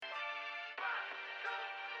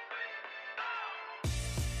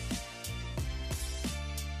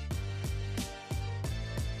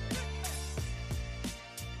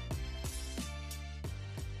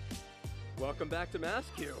Welcome back to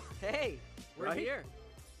MassQ. Hey, we're Right? here.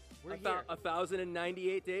 We're here.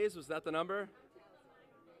 1,098 days, was that the number?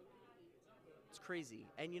 It's crazy.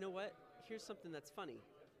 And you know what? Here's something that's funny.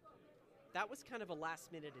 That was kind of a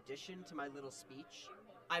last-minute addition to my little speech.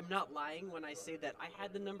 I'm not lying when I say that I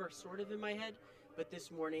had the number sort of in my head, but this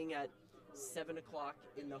morning at 7 o'clock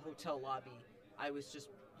in the hotel lobby, I was just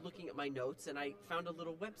looking at my notes and I found a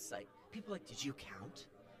little website. People were like, did you count?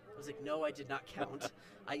 I was like, no, I did not count.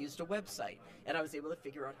 I used a website, and I was able to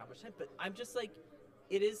figure out how much time. But I'm just like,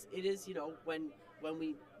 it is. You know, when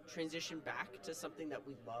we transition back to something that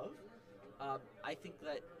we love, I think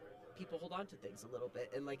that people hold on to things a little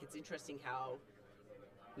bit, and like it's interesting how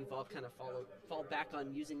we've all kind of fall back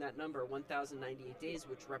on using that number, 1,098 days,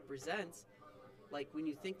 which represents, like, when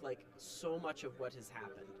you think like so much of what has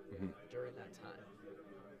happened during that time.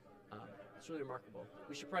 It's really remarkable.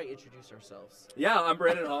 We should probably introduce ourselves. Yeah, I'm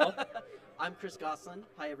Brandon Hall. I'm Chris Goslin.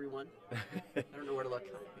 Hi, everyone. I don't know where to look.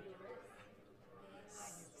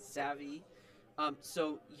 Savvy.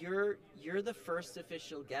 So you're the first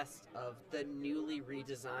official guest of the newly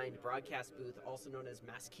redesigned broadcast booth, also known as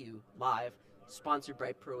MassQ Live, sponsored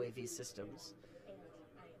by Pro AV Systems.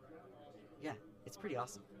 Yeah, it's pretty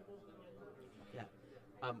awesome. Yeah.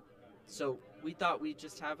 So we thought we'd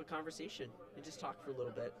just have a conversation and just talk for a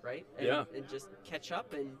little bit, right? And just catch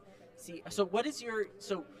up and see. So what is your...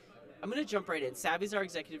 So I'm going to jump right in. Savvy's our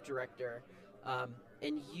executive director,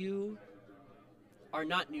 and you are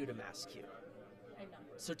not new to MassQ. I'm not.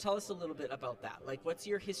 So tell us a little bit about that. Like, what's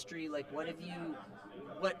your history? Like, what does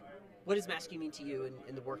MassQ mean to you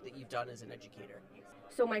in the work that you've done as an educator?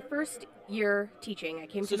 So my first year teaching, I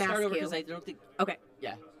came to MassQ. Start over, because I don't think... Okay.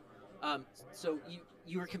 Yeah. So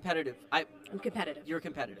you were competitive. I'm competitive. You're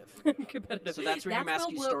competitive. Competitive. So that's where your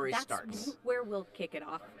MassQ story starts. That's where we'll kick it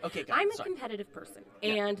off. Okay, I'm a competitive person,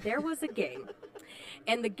 and there was a game,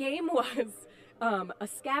 and the game was a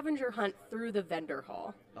scavenger hunt through the vendor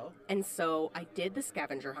hall. Oh. And so I did the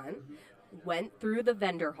scavenger hunt, went through the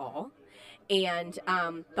vendor hall, and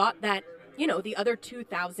thought that, you know, the other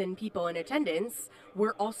 2,000 people in attendance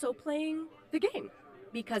were also playing the game,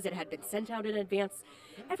 because it had been sent out in advance.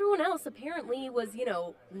 Everyone else apparently was, you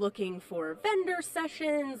know, looking for vendor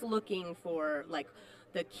sessions, looking for, like,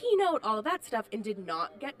 the keynote, all of that stuff, and did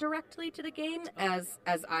not get directly to the game as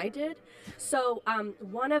I did. So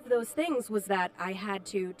one of those things was that I had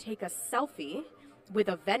to take a selfie with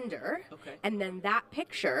a vendor, and then that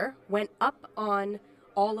picture went up on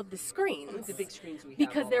all of the screens. Like the big screens we have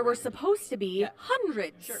because all there were around. supposed to be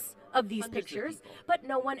hundreds of these Hundreds of pictures, people. but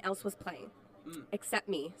no one else was playing except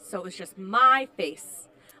me. So it was just my face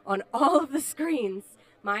on all of the screens,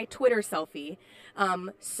 my Twitter selfie.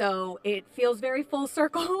 So it feels very full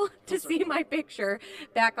circle to see my picture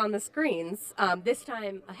back on the screens. This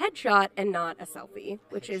time a headshot and not a selfie,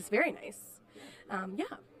 which is very nice. Yeah.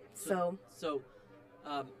 So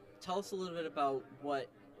tell us a little bit about what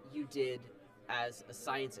you did as a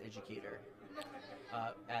science educator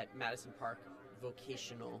at Madison Park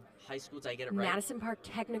Vocational High School. Did I get it right? Madison Park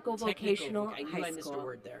Technical Vocational I knew High I missed a School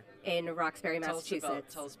word there. in Roxbury,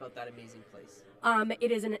 Massachusetts. Tell us about that amazing place.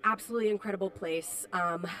 It is an absolutely incredible place.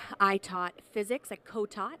 I taught physics. I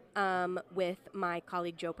co-taught with my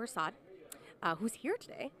colleague Joe Persad, who's here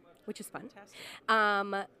today, which is fun.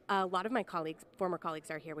 A lot of my former colleagues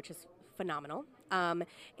are here, which is phenomenal.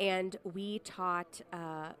 And we taught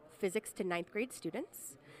physics to 9th grade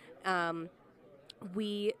students.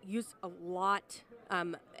 We use a lot.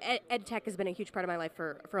 Ed tech has been a huge part of my life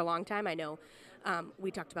for a long time. I know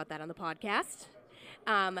we talked about that on the podcast.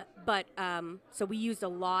 So we used a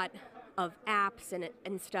lot of apps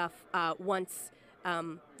and stuff once,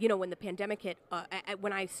 you know, when the pandemic hit.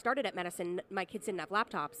 When I started at Madison, my kids didn't have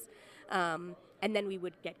laptops. And then we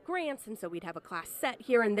would get grants, and so we'd have a class set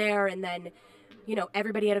here and there, and then, you know,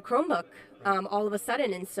 everybody had a Chromebook all of a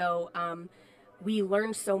sudden. And so we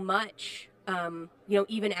learned so much. You know,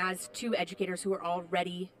 even as two educators who are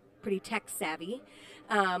already pretty tech savvy,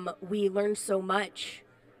 we learned so much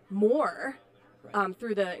more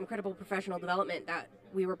through the incredible professional development that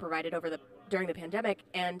we were provided during the pandemic,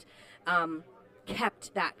 and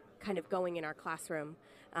kept that kind of going in our classroom.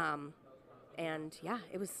 And yeah,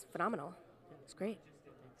 it was phenomenal. It was great.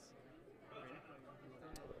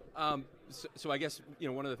 So I guess, you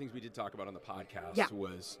know, one of the things we did talk about on the podcast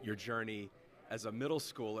was your journey as a middle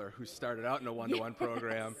schooler who started out in a one-to-one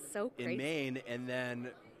program in Maine, and then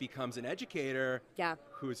becomes an educator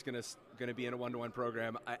who's going to be in a one-to-one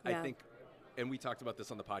program. I think, and we talked about this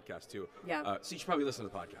on the podcast too. Yeah. So you should probably listen to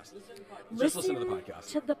the podcast. Just listen to the podcast.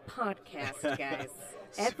 To the podcast, guys.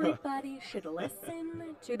 Everybody should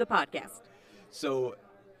listen to the podcast. So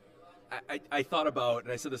I thought about,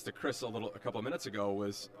 and I said this to Chris a couple of minutes ago,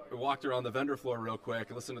 was I walked around the vendor floor real quick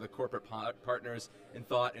and listened to the corporate partners and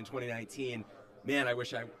thought in 2019, man, I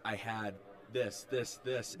wish I had this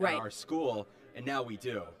right. at our school, and now we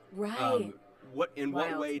do. Right. What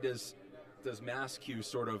way does MassCue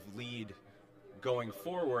sort of lead going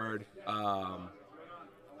forward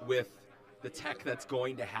with the tech that's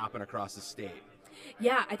going to happen across the state?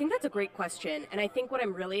 Yeah, I think that's a great question, and I think what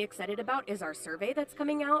I'm really excited about is our survey that's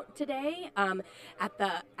coming out today at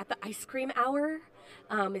the ice cream hour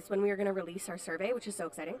is when we are going to release our survey, which is so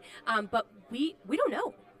exciting. But we don't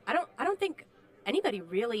know. I don't think anybody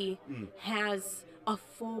really has a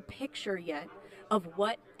full picture yet of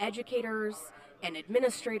what educators and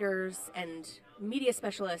administrators and media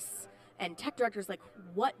specialists and tech directors, like,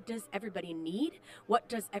 what does everybody need? What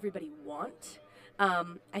does everybody want?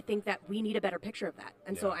 I think that we need a better picture of that.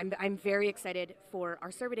 And so I'm very excited for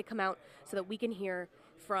our survey to come out so that we can hear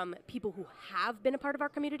from people who have been a part of our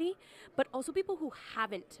community, but also people who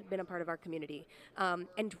haven't been a part of our community,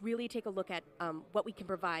 and really take a look at what we can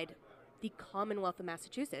provide the Commonwealth of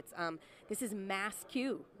Massachusetts. This is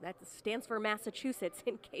MassCue. That stands for Massachusetts,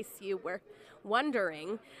 in case you were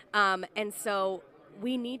wondering. And so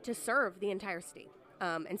we need to serve the entire state.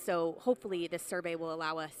 And so hopefully this survey will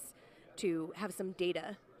allow us to have some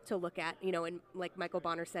data to look at, and like Michael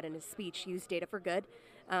Bonner said in his speech, use data for good.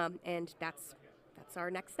 And that's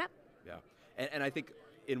our next step. Yeah. And I think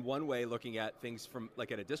in one way, looking at things from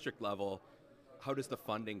like at a district level, how does the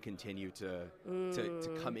funding continue to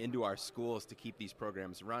come into our schools to keep these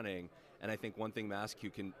programs running? And I think one thing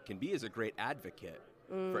MassCue can be is a great advocate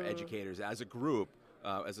for educators as a group,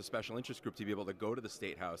 as a special interest group, to be able to go to the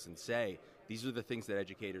State House and say, these are the things that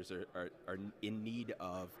educators are in need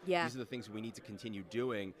of. Yeah. These are the things we need to continue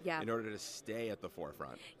doing in order to stay at the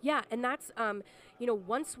forefront. Yeah, and that's,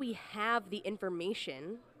 once we have the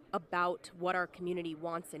information about what our community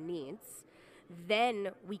wants and needs, then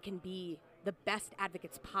we can be the best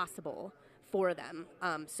advocates possible for them.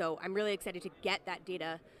 So I'm really excited to get that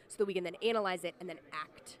data so that we can then analyze it and then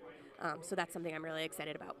act. So that's something I'm really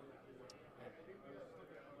excited about.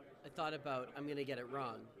 I thought about, I'm going to get it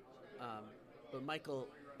wrong, but Michael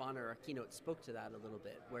Bonner, our keynote, spoke to that a little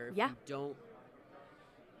bit, where if you don't,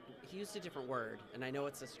 he used a different word, and I know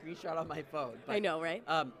it's a screenshot on my phone. But, I know, right?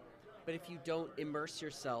 But if you don't immerse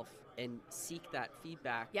yourself and seek that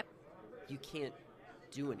feedback, you can't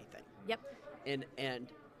do anything. And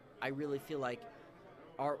I really feel like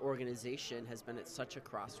our organization has been at such a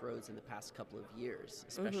crossroads in the past couple of years,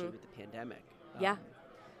 especially with the pandemic.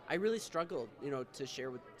 I really struggled, to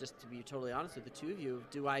share just to be totally honest with the two of you,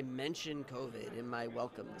 do I mention COVID in my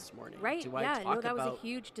welcome this morning? Right, do I talk that about was a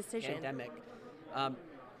huge decision. Pandemic?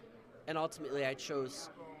 And ultimately I chose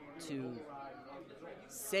to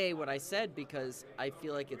say what I said because I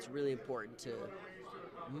feel like it's really important to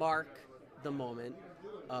mark the moment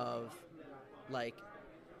of, like,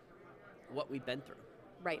 what we've been through.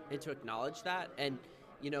 Right. And to acknowledge that, and,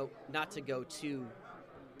 not to go too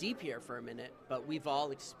deep here for a minute, but we've all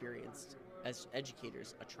experienced, as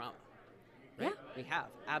educators, a trauma. Right? Yeah. We have,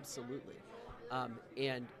 absolutely.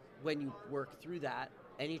 And when you work through that,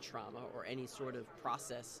 any trauma or any sort of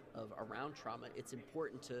process around trauma, it's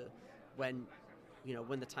important to, when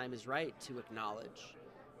the time is right, to acknowledge,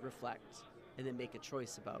 reflect, and then make a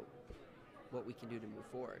choice about what we can do to move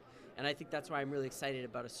forward. And I think that's why I'm really excited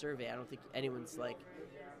about a survey. I don't think anyone's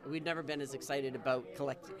we've never been as excited about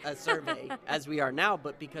collecting a survey as we are now,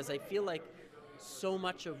 but because I feel like so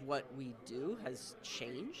much of what we do has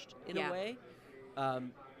changed in a way.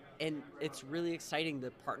 And it's really exciting,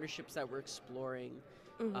 the partnerships that we're exploring.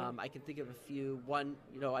 I can think of a few. One,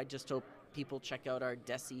 I just hope people check out our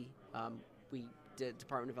DESE. We did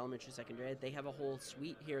Department of Elementary and Secondary Ed. They have a whole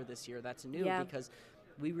suite here this year that's new because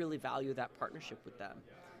we really value that partnership with them.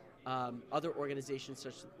 Other organizations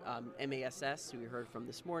such as MASS, who we heard from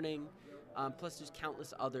this morning, plus there's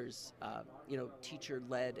countless others,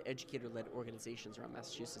 teacher-led, educator-led organizations around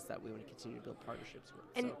Massachusetts that we want to continue to build partnerships with.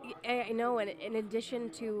 And I know, and in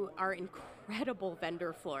addition to our incredible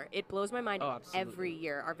vendor floor, it blows my mind every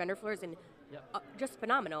year. Our vendor floor is just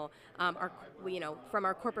phenomenal. From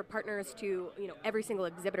our corporate partners to every single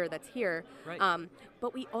exhibitor that's here. Right.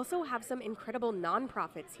 But we also have some incredible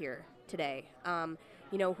nonprofits here today.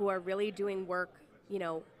 Who are really doing work,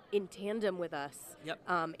 in tandem with us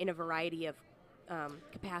in a variety of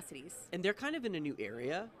capacities. And they're kind of in a new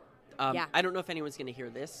area. I don't know if anyone's going to hear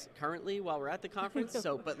this currently while we're at the conference,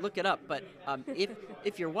 but look it up. But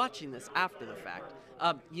if you're watching this after the fact,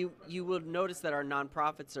 you will notice that our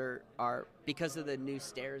nonprofits are because of the new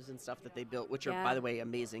stairs and stuff that they built, which are, by the way,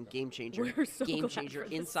 amazing, game changer. We're so game glad changer for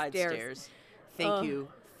the inside stairs. Thank you.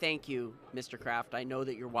 thank you, Mr. Kraft. I know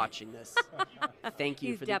that you're watching this. Thank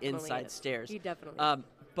you for the inside stares. He definitely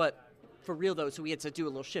But for real, though, so we had to do a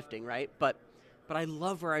little shifting, right? But I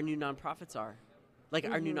love where our new nonprofits are, like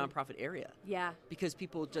our new nonprofit area. Yeah. Because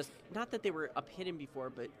people just, not that they were up hidden before,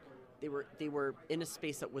 but they were in a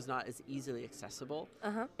space that was not as easily accessible.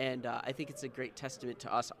 And I think it's a great testament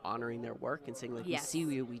to us honoring their work and saying, like, we see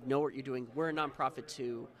you, we know what you're doing. We're a nonprofit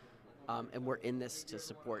too, and we're in this to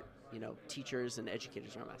support, teachers and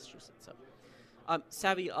educators around Massachusetts. So,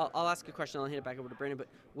 Savvy, I'll ask a question. I'll hand it back over to Brandon. But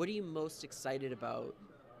what are you most excited about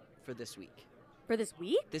for this week? For this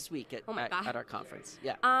week? This week at our conference.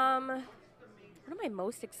 Yeah. What am I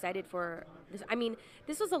most excited for? I mean,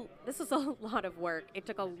 this was a lot of work. It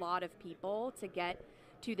took a lot of people to get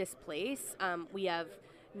to this place. We have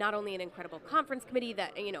not only an incredible conference committee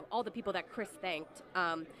that, all the people that Chris thanked,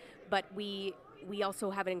 but we also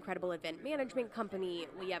have an incredible event management company.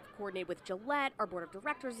 We have coordinated with Gillette. Our board of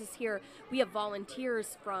directors is here. We have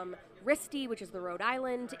volunteers from RISD, which is the Rhode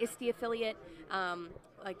Island ISTE affiliate,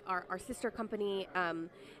 like our sister company.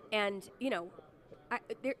 And,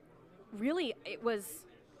 really, it was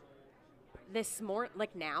this more,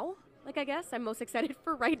 like now, like I guess I'm most excited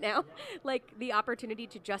for right now, like the opportunity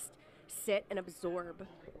to just sit and absorb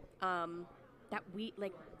that we,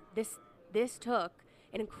 like this took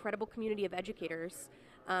an incredible community of educators,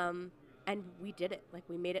 and we did it. Like,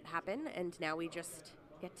 we made it happen, and now we just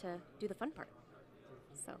get to do the fun part.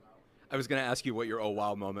 So I was going to ask you what your oh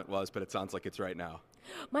wow moment was, but it sounds like it's right now.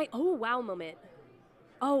 My oh wow moment.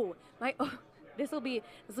 This will be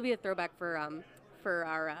a throwback for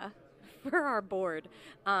our board.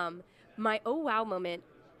 My oh wow moment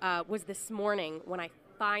was this morning when I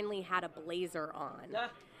finally had a blazer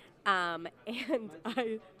on, and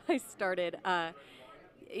I started,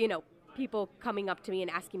 people coming up to me and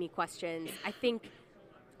asking me questions. I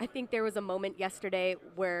think there was a moment yesterday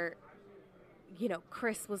where,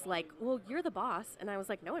 Chris was like, "Well, you're the boss," and I was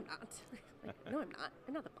like, "No, I'm not." No, I'm not.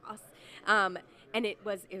 I'm not the boss. And it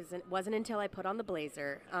wasn't until I put on the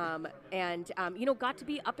blazer, and got to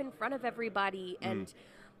be up in front of everybody and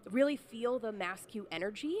really feel the MassCue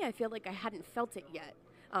energy. I feel like I hadn't felt it yet.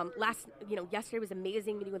 Yesterday was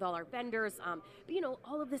amazing, meeting with all our vendors. But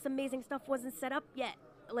all of this amazing stuff wasn't set up yet,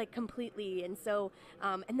 like completely. And so,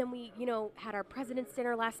 and then we, had our president's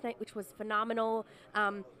dinner last night, which was phenomenal.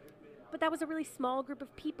 But that was a really small group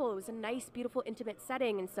of people. It was a nice, beautiful, intimate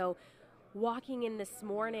setting. And so, walking in this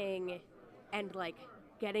morning and like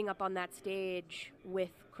getting up on that stage with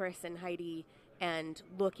Chris and Heidi and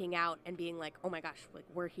looking out and being like, oh my gosh, like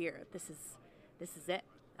we're here. This is it.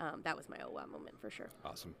 That was my oh wow moment for sure.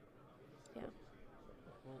 Awesome. Yeah.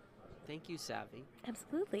 Well, thank you, Savvy.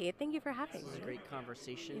 Absolutely. Thank you for having me. This was a great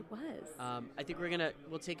conversation. It was. I think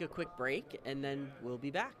we'll take a quick break and then we'll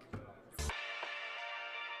be back.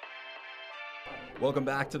 Welcome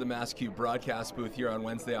back to the MassCue broadcast booth here on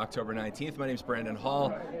Wednesday, October 19th. My name is Brandon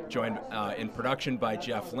Hall, joined in production by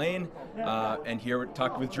Jeff Lane, and here we're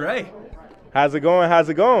talking with Dre. How's it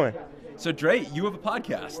going? So Dre, you have a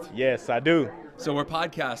podcast. Yes, I do. So we're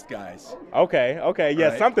podcast guys. Okay. Yeah,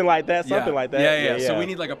 right? Something like that. Yeah. So we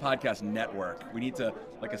need like a podcast network. We need to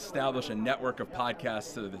like establish a network of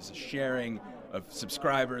podcasts so there's a sharing of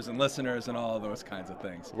subscribers and listeners and all of those kinds of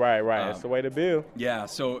things. Right. That's the way to build. Yeah.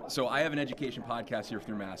 So I have an education podcast here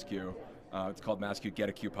through MassCue. It's called MassCue Get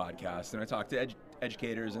a Q podcast, and I talk to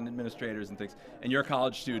educators and administrators and things. And you're a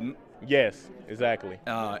college student. Yes, exactly.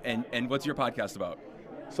 And what's your podcast about?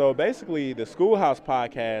 So basically, the Schoolhouse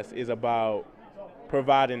podcast is about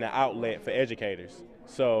providing an outlet for educators.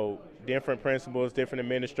 So different principals, different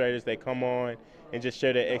administrators, they come on and just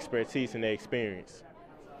share their expertise and their experience.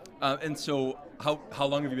 And so how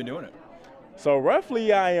long have you been doing it? So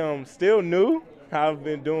roughly I am still new. I've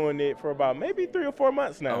been doing it for about maybe 3 or 4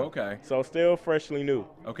 months now. Oh, okay. So still freshly new.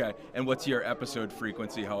 Okay. And what's your episode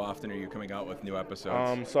frequency? How often are you coming out with new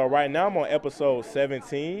episodes? So right now I'm on episode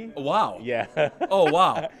 17. Oh, wow. Yeah. Oh,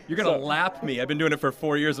 wow. You're going to lap me. I've been doing it for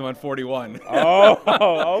 4 years. I'm on 41.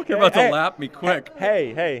 Oh, okay. You're about to lap me quick.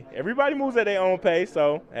 Hey. Everybody moves at their own pace,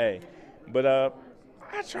 so hey. But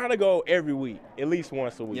I try to go every week, at least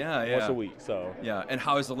once a week. Yeah. Once a week, so. Yeah, and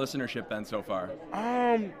how has the listenership been so far?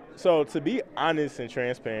 So to be honest and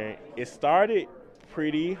transparent, it started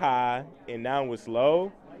pretty high and now it's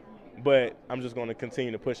low, but I'm just going to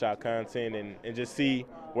continue to push out content and just see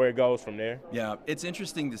where it goes from there. Yeah, it's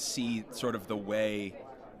interesting to see sort of the way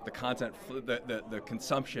the content, the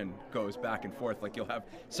consumption goes back and forth. Like you'll have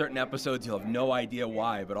certain episodes, you'll have no idea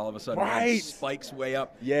why, but all of a sudden it spikes way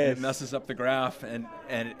up. Yes. And it messes up the graph and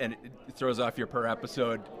it throws off your per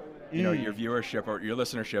episode, your viewership or your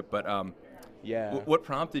listenership. But yeah. What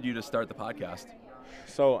prompted you to start the podcast?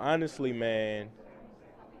 So honestly, man,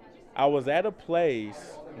 I was at a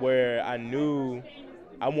place where I knew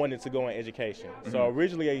I wanted to go in education. Mm-hmm. So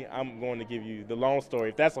originally, I'm going to give you the long story,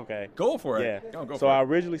 if that's okay. Go for it. Yeah. No, go so for I it.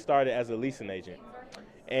 originally started as a leasing agent,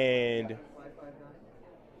 and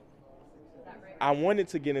I wanted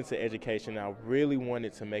to get into education. I really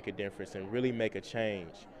wanted to make a difference and really make a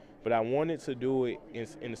change, but I wanted to do it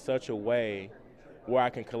in such a way where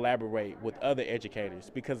I can collaborate with other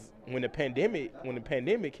educators. Because when the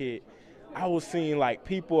pandemic hit, I was seeing like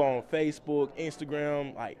people on Facebook,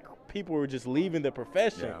 Instagram, like people were just leaving the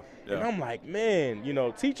profession. Yeah. And I'm like, man, you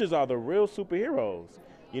know, teachers are the real superheroes.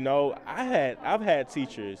 You know, I've had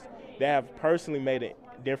teachers that have personally made a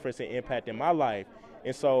difference and impact in my life.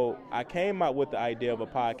 And so I came out with the idea of a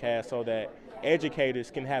podcast so that educators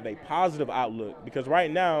can have a positive outlook, because right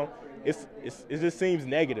now it just seems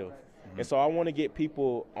negative. Mm-hmm. And so I want to get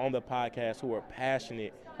people on the podcast who are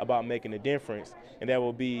passionate about making a difference, and that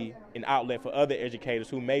will be an outlet for other educators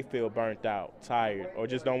who may feel burnt out, tired, or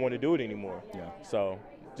just don't want to do it anymore. Yeah. So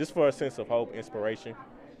just for a sense of hope, inspiration.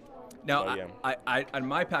 Now, so, yeah. I on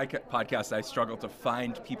my podcast, I struggle to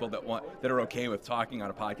find people that are okay with talking on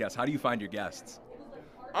a podcast. How do you find your guests?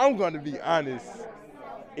 I'm going to be honest.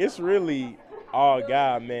 It's really all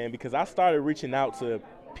God, man, because I started reaching out to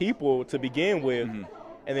people to begin with, mm-hmm.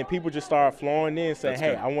 and then people just started flowing in saying,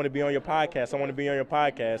 hey, I want to be on your podcast. I want to be on your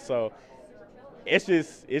podcast. So it's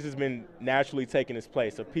just been naturally taking its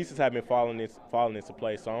place. So pieces have been falling into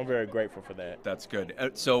place. So I'm very grateful for that. That's good.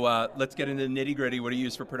 So let's get into the nitty gritty. What do you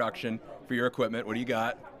use for production, for your equipment? What do you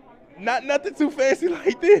got? Nothing too fancy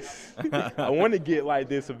like this. I want to get like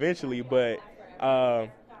this eventually, but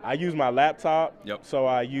I use my laptop. Yep. So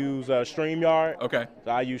I use StreamYard. Okay. So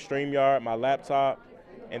I use StreamYard, my laptop,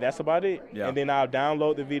 and that's about it. Yeah. And then I'll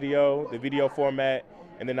download the video format,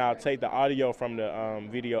 and then I'll take the audio from the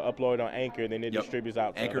video, upload it on Anchor, and then it distributes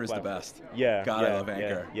out to Anchor is the best. Yeah. God, I love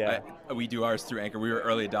Anchor. Yeah. We do ours through Anchor. We were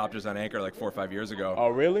early adopters on Anchor like 4 or 5 years ago. Oh,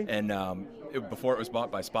 really? And before it was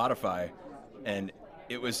bought by Spotify, and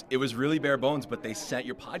it was really bare bones, but they sent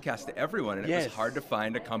your podcast to everyone, and it was hard to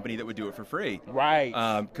find a company that would do it for free. Right.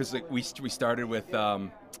 Because we started with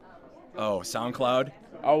SoundCloud.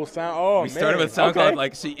 We started with SoundCloud,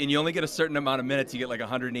 okay. And you only get a certain amount of minutes. You get like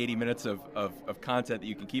 180 minutes of content that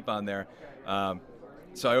you can keep on there.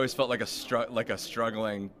 So I always felt like a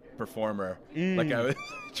struggling performer. Like I was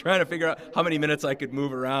trying to figure out how many minutes I could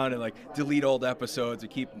move around and like delete old episodes or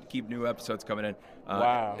keep new episodes coming in.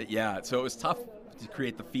 Wow. Yeah. So it was tough to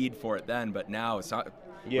create the feed for it then, but now it's not,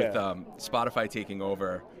 with Spotify taking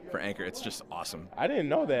over for Anchor, it's just awesome. I didn't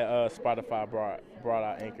know that Spotify brought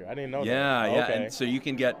out Anchor. I didn't know that. Yeah. Okay. And so you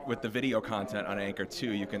can get with the video content on Anchor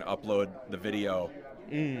too. You can upload the video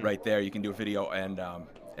right there. You can do a video and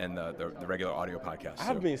the regular audio podcast.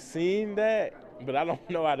 I've been seeing that, but I don't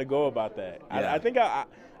know how to go about that. Yeah.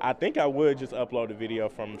 I think I would just upload the video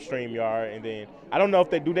from StreamYard, and then I don't know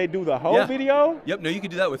if they do the whole video. Yep. No, you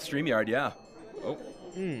can do that with StreamYard. Yeah. Oh,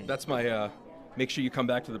 that's my. Make sure you come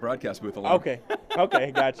back to the broadcast booth alone. Okay.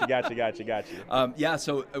 Got you. Yeah.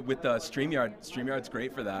 So with StreamYard's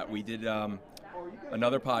great for that. We did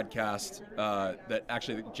another podcast that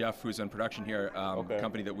actually Jeff, who's in production here,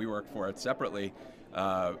 company that we work for separately.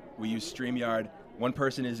 We use StreamYard. One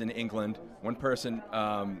person is in England. One person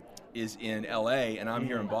is in LA, and I'm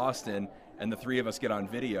here in Boston. And the three of us get on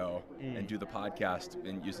video and do the podcast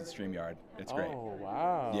and use StreamYard. It's great. Oh,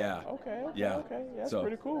 wow. Yeah. Okay. That's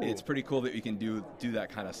pretty cool. It's pretty cool that you can do that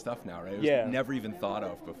kind of stuff now, right? It was never even thought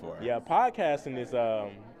of before. Yeah, podcasting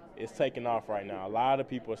is taking off right now. A lot of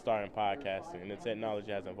people are starting podcasting, and the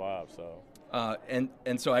technology has evolved. So.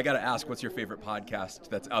 And so I got to ask, what's your favorite podcast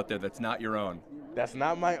that's out there that's not your own? That's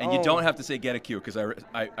not my own. And you don't have to say Get a Q, because I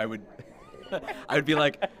would. I would be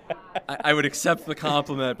like, I would accept the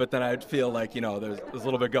compliment, but then I'd feel like, there's a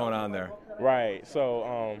little bit going on there. Right.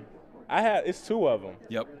 So it's two of them.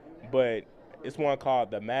 Yep. But it's one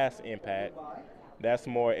called The Mass Impact. That's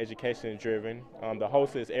more education driven. The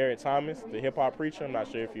host is Eric Thomas, the hip hop preacher. I'm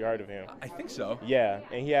not sure if you heard of him. I think so. Yeah,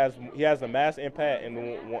 and he has The Mass Impact and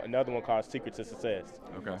another one called Secret to Success.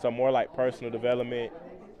 Okay. So more like personal development,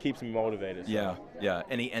 keeps me motivated. So. Yeah.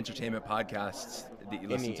 Any entertainment podcasts that you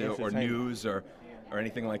listen to, or news, or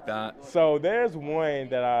anything like that? So there's one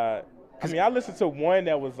that I listened to one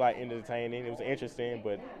that was like entertaining. It was interesting,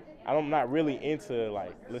 but I'm not really into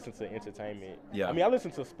like listen to entertainment. Yeah. I listen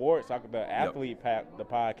to sports, like the Athlete Pack, the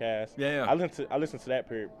podcast. Yeah. I listen to that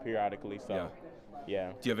periodically. So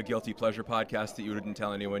yeah. Do you have a guilty pleasure podcast that you wouldn't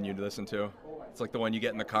tell anyone you'd listen to? It's like the one you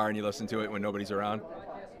get in the car and you listen to it when nobody's around.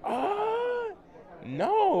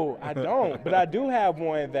 No, I don't. But I do have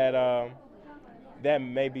one that that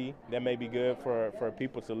may be good for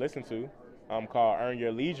people to listen to, called Earn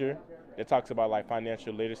Your Leisure. It talks about like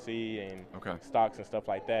financial literacy and stocks and stuff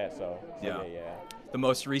like that. So yeah. The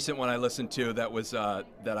most recent one I listened to that was that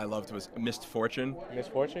I loved was Missed Fortune.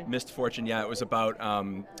 Missed Fortune, yeah. It was about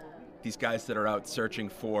these guys that are out searching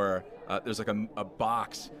for, there's like a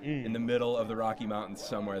box in the middle of the Rocky Mountains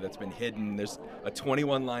somewhere that's been hidden. There's a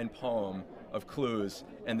 21-line poem of clues,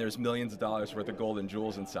 and there's millions of dollars worth of gold and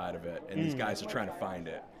jewels inside of it, and these guys are trying to find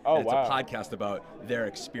it. Oh, and it's wow. a podcast about their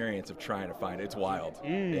experience of trying to find it. It's wild.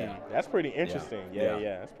 Yeah. That's pretty interesting. Yeah.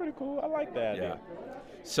 That's pretty cool. I like that. Yeah.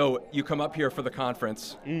 So you come up here for the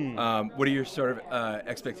conference. What are your sort of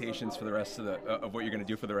expectations for the rest of what you're going to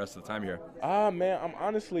do for the rest of the time here? Man, I'm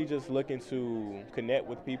honestly just looking to connect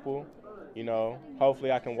with people. You know,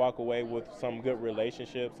 hopefully I can walk away with some good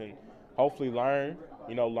relationships and hopefully learn,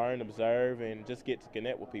 observe, and just get to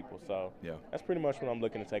connect with people. So that's pretty much what I'm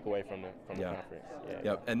looking to take away from the conference.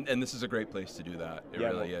 Yeah. And this is a great place to do that. It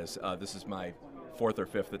really is. This is my 4th or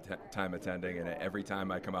 5th time attending, and every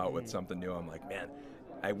time I come out with something new, I'm like, man,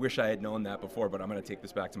 I wish I had known that before, but I'm going to take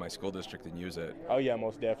this back to my school district and use it. Oh, yeah,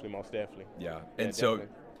 most definitely. Yeah. And so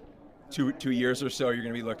 2 years or so, you're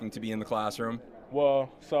going to be looking to be in the classroom?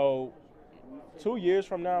 Well, so 2 years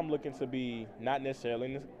from now, I'm looking to be not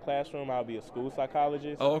necessarily in the classroom. I'll be a school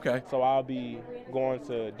psychologist. Oh, okay. So I'll be going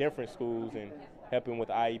to different schools and helping with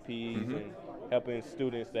IEPs and helping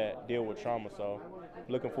students that deal with trauma. So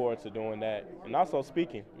looking forward to doing that. And also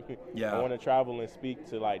speaking. I want to travel and speak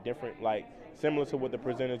to different, similar to what the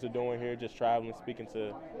presenters are doing here, just traveling, speaking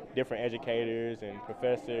to different educators and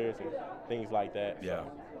professors and things like that. Yeah,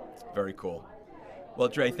 very cool. Well,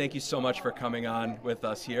 Dre, thank you so much for coming on with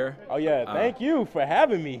us here. Oh, yeah, thank you for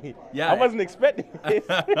having me. Yeah, I wasn't expecting this.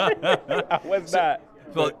 I was not.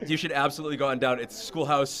 Well, you should absolutely go on down. It's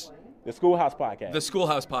Schoolhouse. The Schoolhouse Podcast. The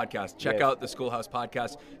Schoolhouse Podcast. Check out the Schoolhouse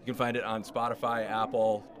Podcast. You can find it on Spotify,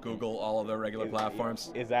 Apple, Google, all of the regular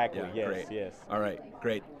platforms. Exactly, yeah, great. Yes. All right,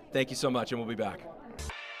 great. Thank you so much, and we'll be back.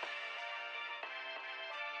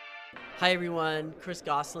 Hi everyone, Chris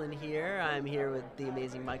Goslin here. I'm here with the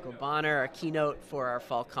amazing Michael Bonner, our keynote for our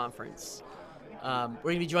fall conference. We're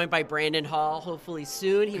going to be joined by Brandon Hall hopefully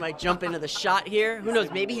soon. He might jump into the shot here. Who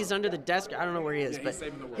knows, maybe he's under the desk. I don't know where he is, but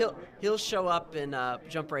he'll show up and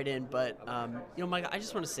jump right in. But, Michael, I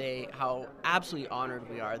just want to say how absolutely honored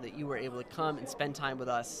we are that you were able to come and spend time with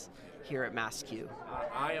us here at MassQ.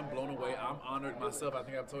 I am blown away. I'm honored myself. I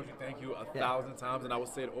think I've told you thank you 1,000 times, and I will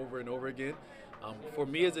say it over and over again. For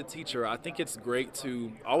me as a teacher, I think it's great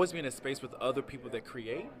to always be in a space with other people that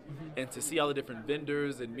create and to see all the different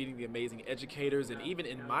vendors and meeting the amazing educators. And even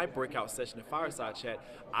in my breakout session at Fireside Chat,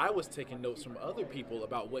 I was taking notes from other people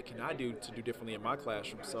about what can I do to do differently in my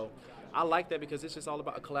classroom. So I like that because it's just all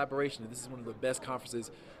about a collaboration. This is one of the best conferences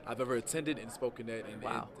I've ever attended and spoken at, and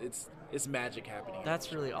it's magic happening.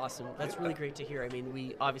 That's really awesome. That's really great to hear. I mean,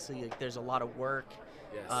 we obviously, there's a lot of work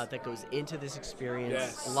that goes into this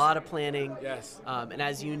experience, a lot of planning. And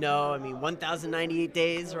as you know, I mean, 1,098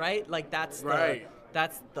 days, right? Like that's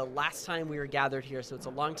the last time we were gathered here, so it's a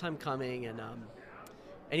long time coming. And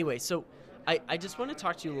anyway, so I just want to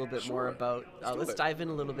talk to you a little bit more about, let's dive in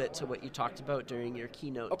a little bit to what you talked about during your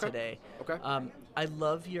keynote today. I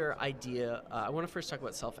love your idea. I want to first talk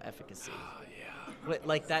about self-efficacy.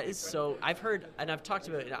 Like that is so, I've heard, and I've talked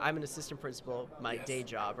about it, I'm an assistant principal, my day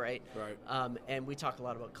job, right? And we talk a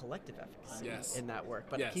lot about collective efficacy in that work.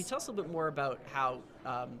 But can you tell us a little bit more about how,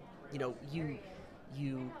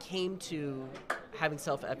 you came to having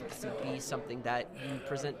self-efficacy be something that you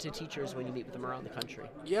present to teachers when you meet with them around the country?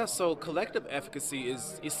 Yeah, so collective efficacy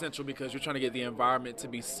is essential because you're trying to get the environment to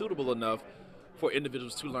be suitable enough for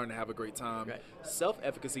individuals to learn to have a great time.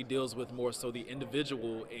 Self-efficacy deals with more so the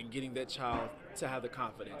individual and getting that child to have the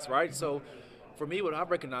confidence, right? So for me, what I've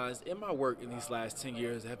recognized in my work in these last 10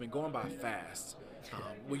 years have been going by fast.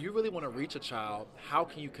 When you really want to reach a child, how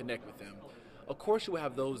can you connect with them? Of course, you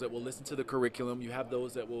have those that will listen to the curriculum. You have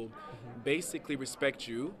those that will basically respect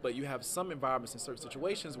you, but you have some environments in certain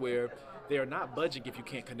situations where they are not budging if you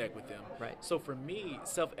can't connect with them. So for me,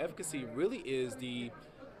 self-efficacy really is the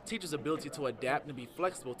teachers' ability to adapt and be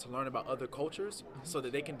flexible to learn about other cultures so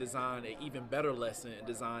that they can design an even better lesson and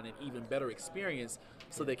design an even better experience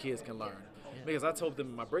so that kids can learn. Because I told them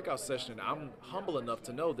in my breakout session, I'm humble enough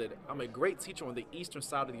to know that I'm a great teacher on the eastern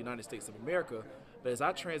side of the United States of America, but as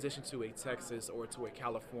I transition to a Texas or to a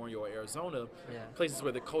California or Arizona, places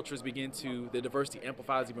where the cultures the diversity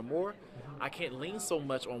amplifies even more, I can't lean so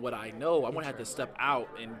much on what I know. I'm going to have to step out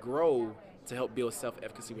and grow to help build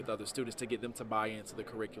self-efficacy with other students to get them to buy into the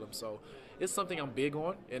curriculum. So it's something I'm big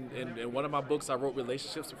on. In one of my books, I wrote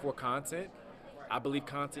Relationships Before Content. I believe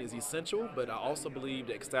content is essential, but I also believe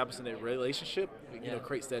that establishing a relationship,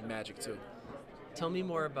 creates that magic too. Tell me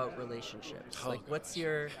more about relationships. Oh. Like, what's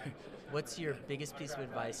your biggest piece of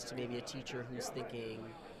advice to maybe a teacher who's thinking,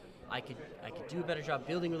 I could do a better job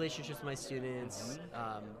building relationships with my students,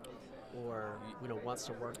 or wants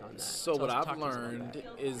to work on that? So what I've learned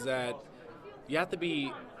is that you have to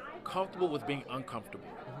be comfortable with being uncomfortable.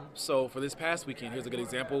 So for this past weekend, here's a good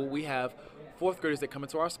example. We have fourth graders that come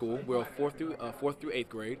into our school. We're fourth through eighth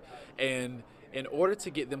grade, and in order to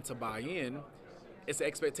get them to buy in, it's an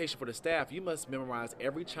expectation for the staff. You must memorize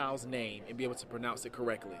every child's name and be able to pronounce it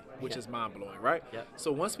correctly, which is mind-blowing, right? Yep.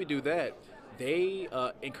 So once we do that, they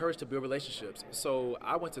encourage to build relationships. So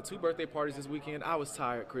I went to 2 birthday parties this weekend. I was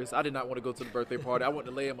tired, Chris. I did not want to go to the birthday party. I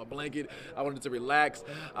wanted to lay in my blanket. I wanted to relax.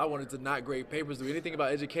 I wanted to not grade papers, do anything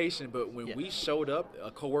about education. But when we showed up,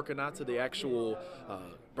 a coworker and I, to the actual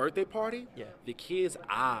birthday party, the kids'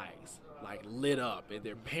 eyes lit up, and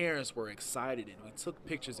their parents were excited, and we took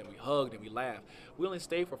pictures and we hugged and we laughed. We only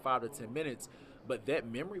stayed for 5 to 10 minutes, but that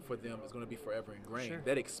memory for them is going to be forever ingrained. Sure.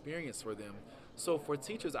 That experience for them. So for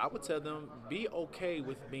teachers, I would tell them, be okay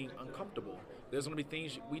with being uncomfortable. There's going to be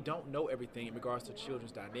things we don't know everything in regards to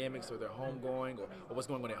children's dynamics or their homegoing or what's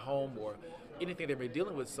going on at home or anything they've been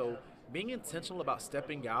dealing with. So being intentional about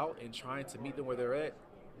stepping out and trying to meet them where they're at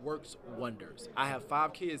works wonders. I have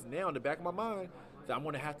 5 kids now in the back of my mind that I'm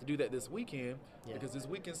going to have to do that this weekend because this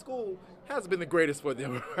weekend school hasn't been the greatest for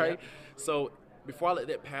them, right? So before I let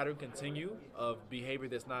that pattern continue of behavior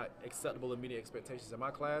that's not acceptable in meeting expectations in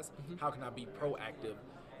my class, how can I be proactive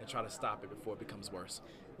and try to stop it before it becomes worse?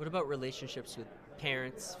 What about relationships with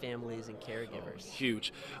parents, families, and caregivers?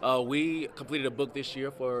 Huge. We completed a book this year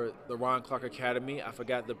for the Ron Clark Academy. I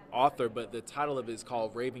forgot the author, but the title of it is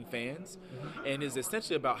called Raving Fans, and is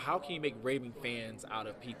essentially about how can you make raving fans out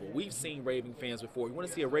of people. We've seen raving fans before. You want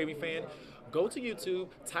to see a raving fan? Go to YouTube,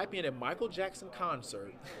 type in a Michael Jackson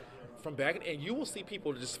concert from back, and you will see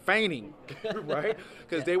people just fainting, right?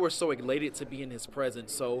 Because they were so elated to be in his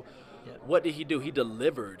presence. So what did he do? He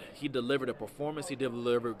delivered. He delivered a performance. He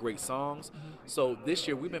delivered great songs. So this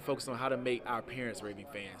year we've been focused on how to make our parents raving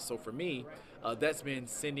fans. So for me, that's been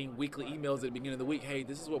sending weekly emails at the beginning of the week. Hey,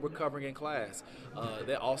 this is what we're covering in class.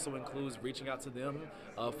 That also includes reaching out to them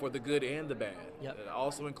for the good and the bad. It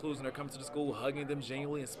also includes when they're coming to the school, hugging them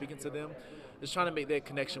genuinely and speaking to them. Just trying to make that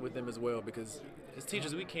connection with them as well, because as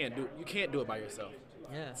teachers, you can't do it by yourself.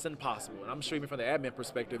 It's impossible. And I'm sure even from the admin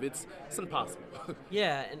perspective, it's impossible.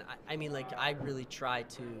 And I mean, I really try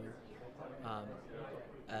to,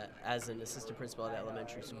 as an assistant principal at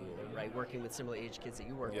elementary school, right, working with similar age kids that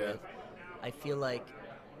you work with, I feel like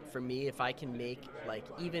for me, if I can make,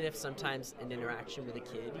 even if sometimes an interaction with a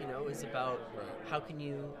kid, is about how can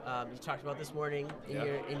you talked about this morning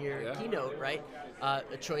in your keynote, right?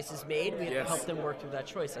 A choice is made. We have to help them work through that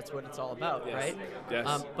choice. That's what it's all about, right?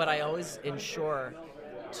 But I always ensure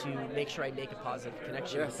to make sure I make a positive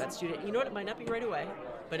connection with that student. You know what? It might not be right away,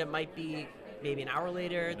 but it might be maybe an hour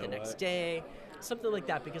later, the next day, something like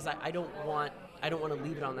that, because I don't want to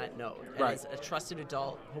leave it on that note. And as a trusted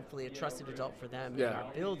adult, hopefully a trusted adult for them in our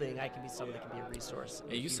building, I can be someone that can be a resource.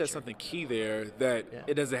 And you said something key there, that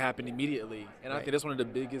it doesn't happen immediately. And I think that's one of the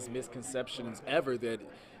biggest misconceptions ever, that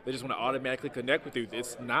they just want to automatically connect with you.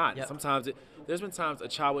 It's not. Sometimes there's been times a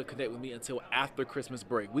child would connect with me until after Christmas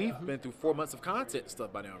break. We've been through 4 months of content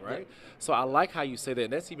stuff by now, right? So I like how you say that.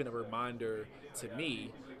 And that's even a reminder to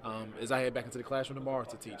me as I head back into the classroom tomorrow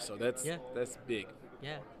to teach. So that's big.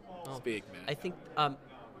 It's big, man. I think,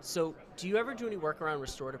 so do you ever do any work around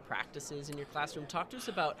restorative practices in your classroom? Talk to us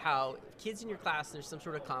about how kids in your class, there's some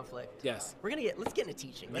sort of conflict. Yes. Let's get into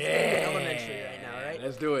teaching. Let's get into elementary right now, right?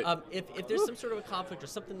 Let's do it. If there's some sort of a conflict or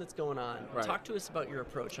something that's going on, talk to us about your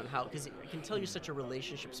approach on how, because I can tell you're such a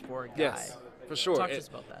relationships-forward guy. Yes. For sure. Talk to us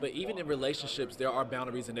about that. But even in relationships, there are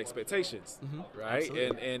boundaries and expectations, right?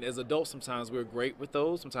 And as adults, sometimes we're great with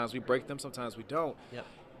those. Sometimes we break them. Sometimes we don't.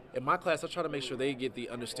 In my class, I try to make sure they get the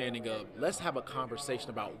understanding of, let's have a conversation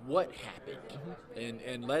about what happened.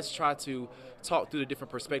 And let's try to talk through the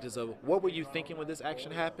different perspectives of what were you thinking when this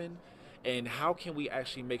action happened? And how can we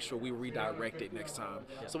actually make sure we redirect it next time?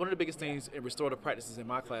 So one of the biggest things in restorative practices in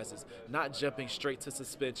my class is not jumping straight to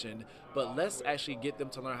suspension, but let's actually get them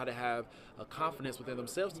to learn how to have a confidence within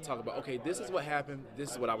themselves to talk about, okay, this is what happened,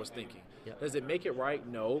 this is what I was thinking. Does it make it right?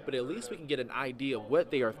 No, but at least we can get an idea of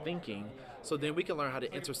what they are thinking, so then we can learn how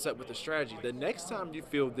to intercept with the strategy. The next time you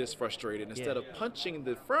feel this frustrated, instead of punching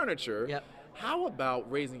the furniture, how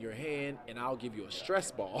about raising your hand and I'll give you a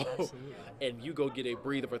stress ball and you go get a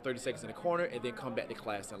breather for 30 seconds in the corner and then come back to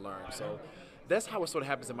class and learn. So that's how it sort of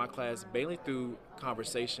happens in my class, mainly through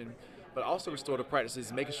conversation. But also restorative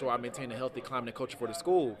practices, making sure I maintain a healthy climate and culture for the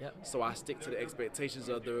school. So I stick to the expectations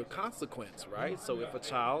of the consequence, right? So if a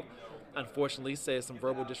child, unfortunately, says some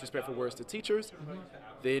verbal disrespectful words to teachers,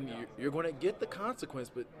 then you're going to get the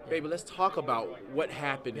consequence. But, baby, let's talk about what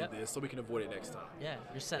happened in this so we can avoid it next time. Yeah,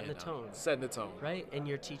 you're setting the tone. Setting the tone. Right? And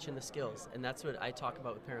you're teaching the skills. And that's what I talk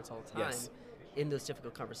about with parents all the time. In those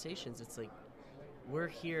difficult conversations, it's like, we're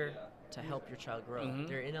here to help your child grow.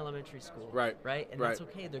 They're in elementary school. Right? And that's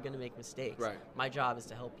okay. They're going to make mistakes. My job is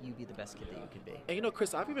to help you be the best kid that you can be. And you know,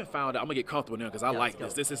 Chris, I've even found out, I'm going to get comfortable now because I like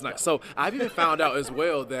this. This is not, so I've even found out as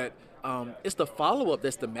well that it's the follow-up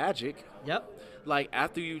that's the magic. Like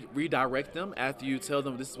after you redirect them, after you tell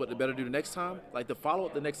them this is what they better do the next time, like the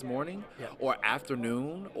follow-up the next morning or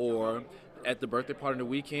afternoon or at the birthday party on the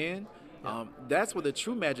weekend, that's where the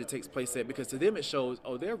true magic takes place at, because to them it shows,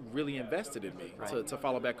 oh, they're really invested in me to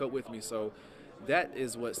follow back up with me. So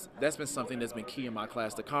that's been something that's been key in my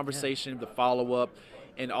class, the conversation, the follow-up,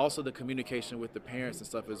 and also the communication with the parents and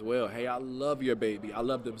stuff as well. Hey, I love your baby. I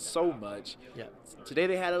love them so much. Today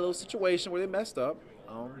they had a little situation where they messed up,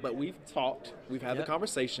 but we've talked, we've had the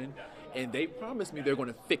conversation, and they promised me they're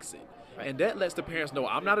going to fix it. And that lets the parents know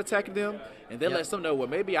I'm not attacking them, and that lets them know, well,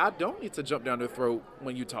 maybe I don't need to jump down their throat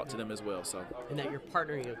when you talk to them as well. So, and that you're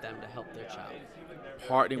partnering with them to help their child.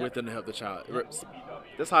 Partnering with them to help the child.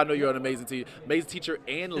 That's how I know you're an amazing teacher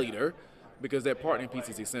and leader, because that partnering piece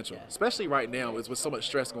is essential, especially right now with so much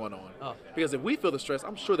stress going on. Because if we feel the stress,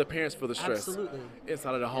 I'm sure the parents feel the stress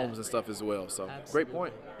inside of the homes and stuff as well. So, great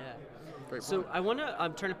point. Great point. So I want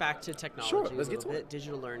to turn it back to technology. Sure, let's get to it.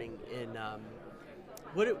 Digital learning in.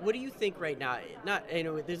 What do you think right now?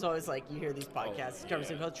 There's always like you hear these podcasts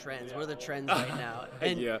conversations about trends. What are the trends right now?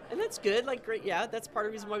 And and that's good. Like great, that's part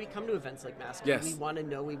of the reason why we come to events like Master. We want to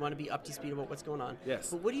know. We want to be up to speed about what's going on.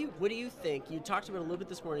 But what do you think? You talked about it a little bit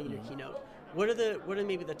this morning in your keynote. What are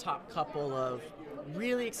maybe the top couple of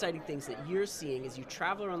really exciting things that you're seeing as you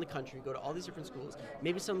travel around the country, go to all these different schools,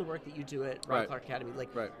 maybe some of the work that you do at Ron Clark Academy,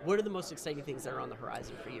 what are the most exciting things that are on the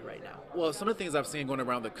horizon for you right now? Well, some of the things I've seen going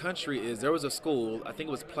around the country is there was a school, I think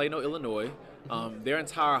it was Plano, Illinois. Their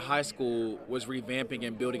entire high school was revamping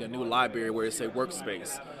and building a new library where it's a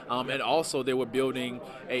workspace. And also they were building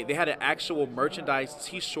they had an actual merchandise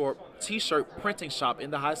t-shirt printing shop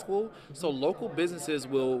in the high school. So local businesses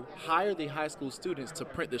will hire the high school students to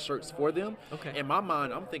print the shirts for them. In my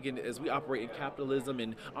mind, I'm thinking as we operate in capitalism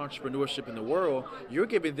and entrepreneurship in the world, you're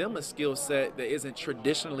giving them a skill set that isn't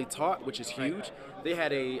traditionally taught, which is huge. They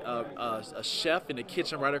had a chef in the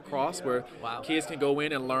kitchen right across where kids can go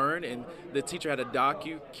in and learn, and the teacher had a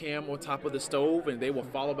docu-cam on top of the stove, and they will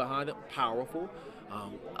follow behind them. Powerful.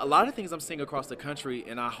 A lot of things I'm seeing across the country,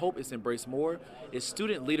 and I hope it's embraced more, is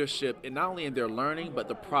student leadership, and not only in their learning, but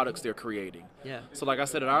the products they're creating. So like I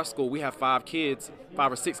said, at our school, we have 5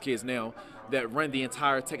 or 6 kids now, that run the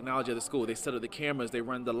entire technology of the school. They set up the cameras, they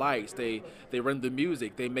run the lights, they run the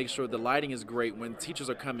music, they make sure the lighting is great when teachers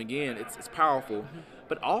are coming in. It's powerful.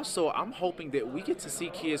 But also, I'm hoping that we get to see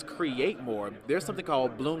kids create more. There's something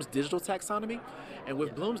called Bloom's Digital Taxonomy. And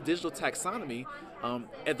with Bloom's Digital Taxonomy,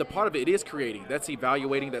 at the part of it is creating. That's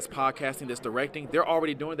evaluating, that's podcasting, that's directing. They're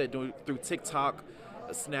already doing that through TikTok,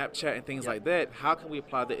 Snapchat, and things like that. How can we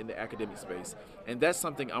apply that in the academic space? And that's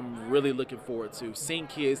something I'm really looking forward to, seeing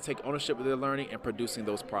kids take ownership of their learning and producing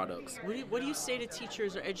those products. What do you say to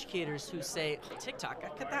teachers or educators who say, TikTok,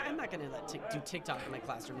 I'm not going to do TikTok in my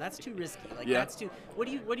classroom. That's too risky. That's too. What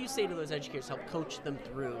do you say to those educators to help coach them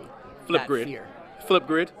through that fear?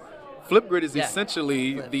 Flipgrid. Flipgrid is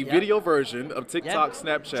essentially the video version of TikTok,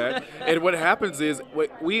 Snapchat, and what happens is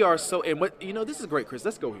this is great, Chris.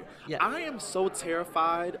 Let's go here. I am so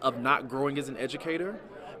terrified of not growing as an educator,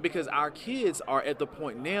 because our kids are at the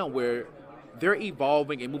point now where they're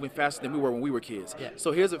evolving and moving faster than we were when we were kids.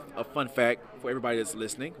 So here's a fun fact for everybody that's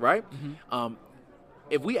listening, right?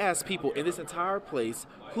 If we ask people in this entire place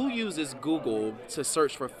who uses Google to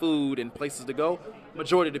search for food and places to go,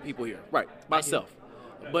 majority of the people here, myself.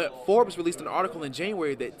 But Forbes released an article in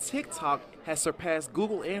January that TikTok has surpassed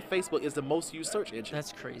Google and Facebook as the most used search engine.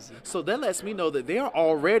 That's crazy. So that lets me know that they are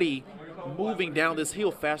already moving down this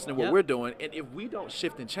hill faster than what we're doing. And if we don't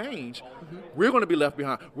shift and change, we're going to be left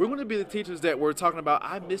behind. We're going to be the teachers that we're talking about,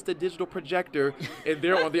 I missed the digital projector, and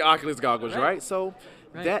they're on the Oculus goggles, right? So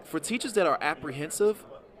that for teachers that are apprehensive,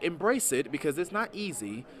 embrace it, because it's not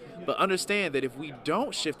easy. But understand that if we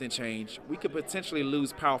don't shift and change, we could potentially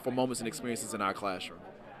lose powerful moments and experiences in our classroom.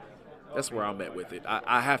 That's where I'm at with it.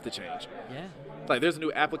 I have to change. Like there's a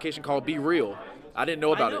new application called Be Real. I didn't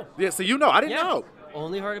know about it. Yeah, so I didn't know.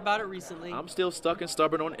 Only heard about it recently. I'm still stuck and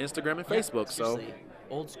stubborn on Instagram and Facebook. So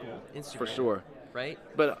old school Instagram. For sure. Right?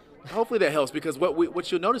 But hopefully that helps, because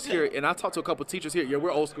what you'll notice here, and I talked to a couple teachers here. Yeah,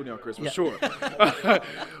 we're old school now, Chris, for sure.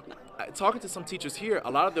 Talking to some teachers here,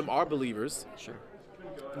 a lot of them are believers. Sure.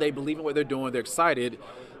 They believe in what they're doing. They're excited,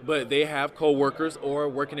 but they have coworkers or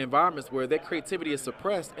working environments where their creativity is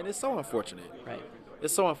suppressed, and it's so unfortunate. Right.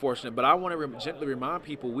 It's so unfortunate, but I want to gently remind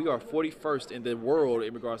people we are 41st in the world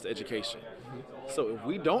in regards to education. Mm-hmm. So if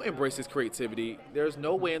we don't embrace this creativity, there's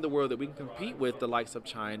no way in the world that we can compete with the likes of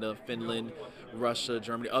China, Finland, Russia,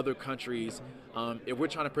 Germany, other countries, if we're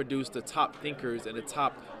trying to produce the top thinkers and the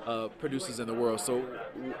top producers in the world. So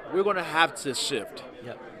we're going to have to shift.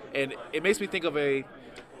 Yep. And it makes me think of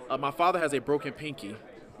my father has a broken pinky.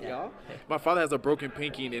 Yeah. My father has a broken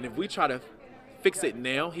pinky, and if we try to fix it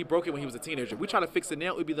now, he broke it when he was a teenager. If we try to fix it now,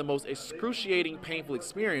 it would be the most excruciating, painful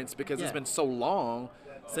experience, because it's been so long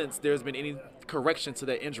since there's been any correction to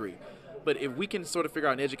that injury. But if we can sort of figure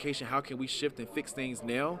out in education, how can we shift and fix things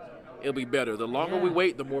now, it'll be better. The longer we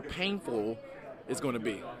wait, the more painful it's going to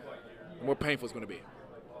be. The more painful it's going to be.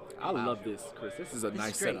 I love this, Chris. This is a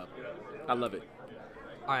nice setup. I love it.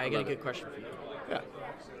 All right, I got a good question for you. Yeah.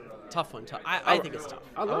 Tough one. I think it's tough.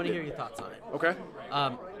 I want to hear your thoughts on it. Okay.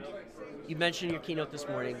 You mentioned in your keynote this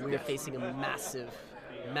morning we are facing a massive,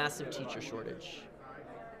 massive teacher shortage,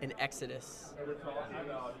 an exodus.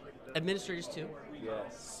 Administrators too.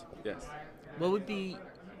 Yes. What would be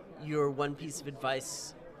your one piece of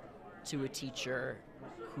advice to a teacher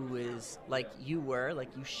who is like you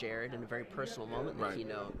shared in a very personal moment in the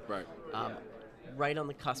keynote, right on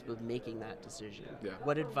the cusp of making that decision? Yeah.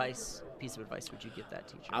 What piece of advice would you give that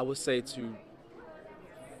teacher? I would say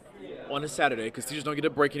on a Saturday, because teachers don't get a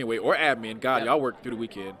break anyway, or admin, y'all work through the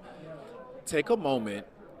weekend, take a moment,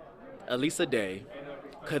 at least a day,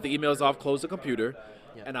 cut the emails off, close the computer,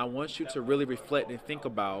 and I want you to really reflect and think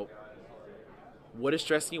about what is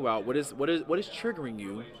stressing you out, what is triggering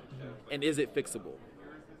you, and is it fixable,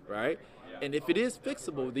 right? And if it is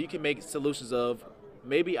fixable, then you can make solutions of,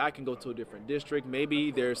 maybe I can go to a different district. Maybe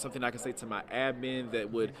there's something I can say to my admin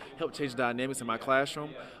that would help change the dynamics in my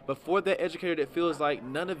classroom. But for that educator that feels like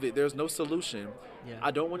none of it, there's no solution, I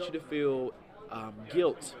don't want you to feel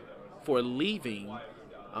guilt for leaving,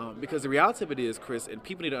 because the reality of it is, Chris, and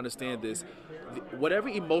people need to understand this, whatever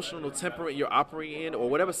emotional temperament you're operating in, or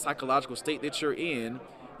whatever psychological state that you're in,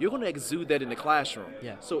 you're going to exude that in the classroom.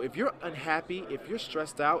 Yeah. So if you're unhappy, if you're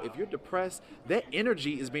stressed out, if you're depressed, that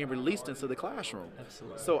energy is being released into the classroom.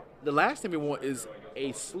 Absolutely. So the last thing we want is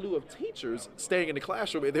a slew of teachers staying in the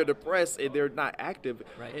classroom and they're depressed and they're not active.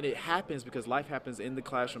 Right. And it happens because life happens in the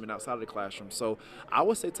classroom and outside of the classroom. So I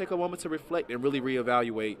would say take a moment to reflect and really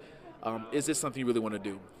reevaluate, is this something you really want to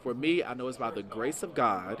do? For me, I know it's by the grace of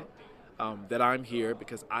God that I'm here,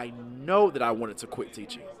 because I know that I wanted to quit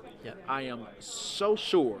teaching. Yep. I am so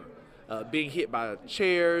sure, being hit by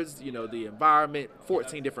chairs, the environment,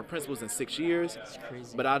 14 different principals in 6 years. That's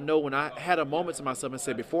crazy. But I know when I had a moment to myself and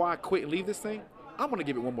said, before I quit and leave this thing, I'm going to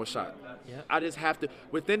give it one more shot. Yep. I just have to,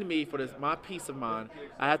 within me, for my peace of mind,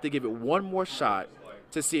 I have to give it one more shot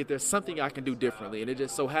to see if there's something I can do differently. And it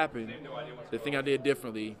just so happened, the thing I did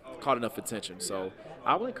differently caught enough attention. So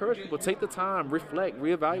I will encourage people, take the time, reflect,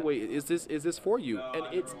 reevaluate. Is this for you? And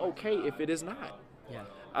it's okay if it is not. Yeah.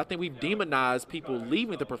 I think we've demonized people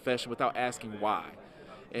leaving the profession without asking why.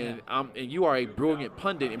 And you are a brilliant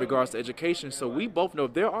pundit in regards to education, so we both know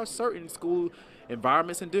there are certain school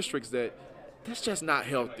environments and districts that's just not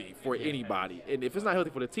healthy for anybody. And if it's not healthy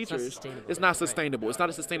for the teachers, it's not sustainable. It's not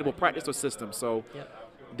a sustainable practice or system. So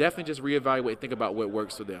definitely just reevaluate, think about what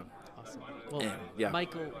works for them. Awesome. Well,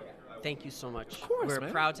 Michael, thank you so much. Of course, We're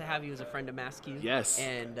proud to have you as a friend of MassCue. Yes.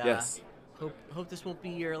 And hope this won't be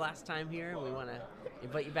your last time here. We want to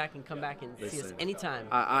invite you back and come back and see us anytime.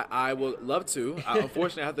 I would love to.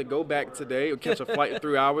 Unfortunately, I have to go back today or catch a flight in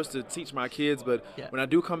 3 hours to teach my kids. But when I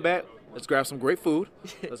do come back, let's grab some great food.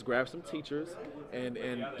 Let's grab some teachers.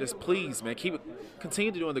 And just please, man,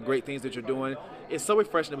 continue doing the great things that you're doing. It's so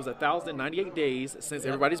refreshing. It was 1,098 days since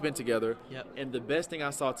everybody's been together. And the best thing I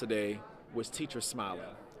saw today was teachers smiling.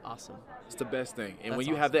 Awesome. It's the best thing. And That's when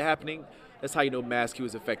you have that happening, that's how you know MassCue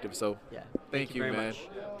is effective. So thank you, very man. much.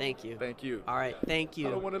 Thank you. Thank you. All right. Thank you.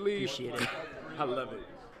 I don't want to leave. Appreciate it. I love it.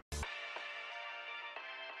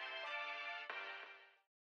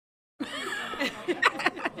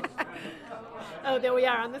 Oh, there we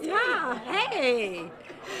are on the screen. Yeah, hey.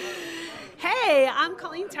 Hey, I'm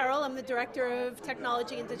Colleen Terrell. I'm the Director of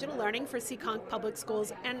Technology and Digital Learning for Seekonk Public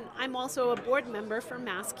Schools, and I'm also a board member for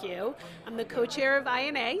MassCue. I'm the co-chair of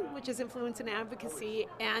INA, which is Influence and Advocacy,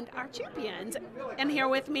 and our champions. And here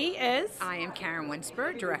with me is... I am Karen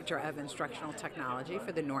Winsper, Director of Instructional Technology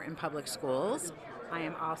for the Norton Public Schools. I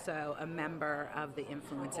am also a member of the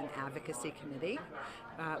Influence and Advocacy Committee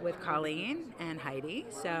with Colleen and Heidi.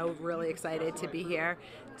 So really excited to be here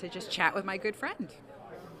to just chat with my good friend.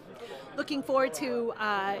 Looking forward to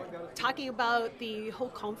talking about the whole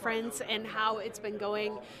conference and how it's been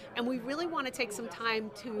going. And we really want to take some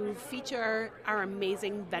time to feature our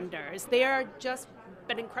amazing vendors. They are just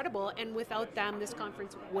been incredible, and without them this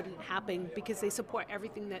conference wouldn't happen because they support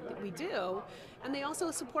everything that we do, and they also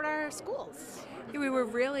support our schools. We were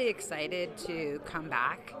really excited to come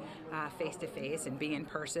back face to face and be in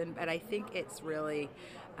person, but I think it's really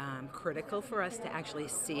critical for us to actually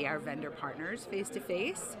see our vendor partners face to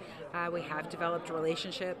face. We have developed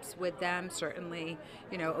relationships with them, certainly,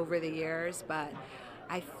 over the years, but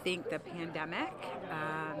I think the pandemic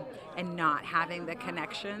and not having the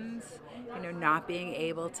connections, not being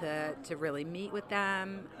able to really meet with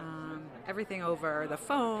them, everything over the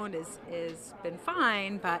phone is been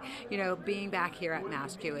fine, but being back here at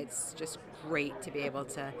MassCue, it's just great to be able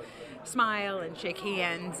to smile and shake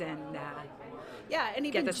hands and and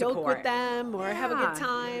even joke with them or have a good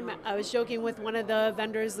time. I was joking with one of the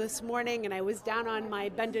vendors this morning, and I was down on my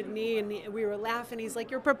bended knee, and we were laughing. He's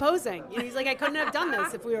like, "You're proposing." He's like, "I couldn't have done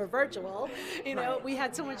this if we were virtual." Right. We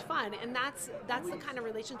had so much fun, and that's the kind of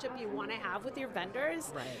relationship you want to have with your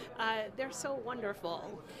vendors. Right. They're so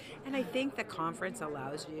wonderful. And I think the conference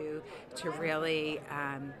allows you to really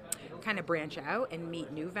kind of branch out and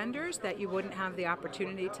meet new vendors that you wouldn't have the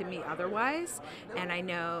opportunity to meet otherwise. And I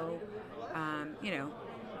know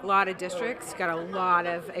a lot of districts got a lot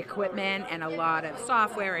of equipment and a lot of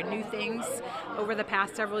software and new things over the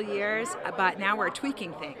past several years, but now we're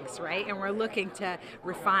tweaking things, right? And we're looking to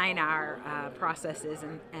refine our processes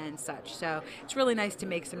and such. So it's really nice to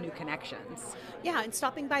make some new connections. Yeah, and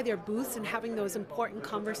stopping by their booths and having those important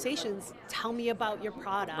conversations. Tell me about your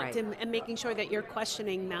product, right. and making sure that you're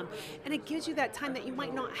questioning them. And it gives you that time that you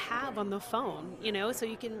might not have on the phone, so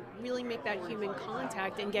you can really make that human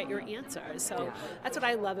contact and get your answers. So that's what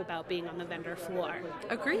I love about being on the vendor floor.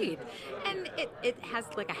 Agreed. And it has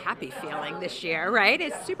like a happy feeling this year, right?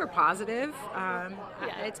 It's super positive.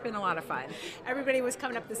 It's been a lot of fun. Everybody was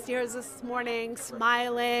coming up the stairs this morning,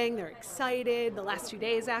 smiling. They're excited. The last 2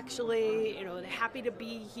 days, actually, they're happy to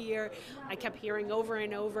be here. I kept hearing over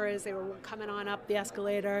and over as they were coming on up the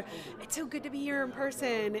escalator, "It's so good to be here in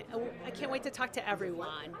person. I can't wait to talk to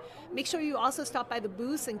everyone." Make sure you also stop by the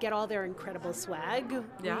booths and get all their incredible swag.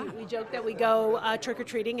 Yeah. We joke that we go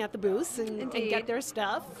trick-or-treating at the booths and get their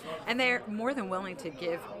stuff. And they're more than willing to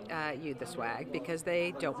give you the swag because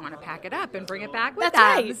they don't want to pack it up and bring it back with them.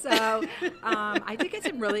 Right. So I did get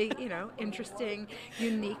some really, interesting,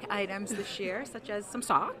 unique items this year, such as some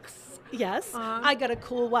socks. Yes. I got a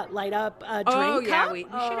cool, light up drink cup? Yeah, we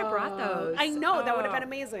should have brought those. I know, that would have been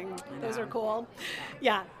amazing. Those are cool.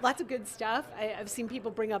 Yeah, lots of good stuff. I've seen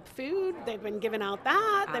people bring up food. They've been giving out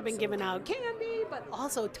that. Absolutely. They've been giving out candy, but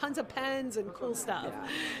also tons of pens and cool stuff. Yeah.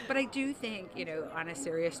 But I do think, on a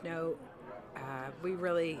serious note, we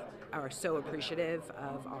really are so appreciative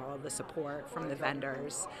of all of the support from the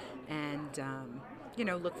vendors and,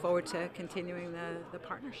 look forward to continuing the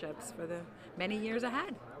partnerships for the many years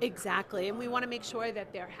ahead. Exactly. And we want to make sure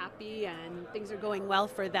that they're happy and things are going well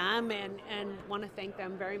for them and want to thank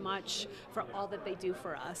them very much for all that they do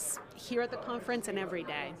for us here at the conference and every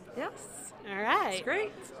day. Yes. All right. It's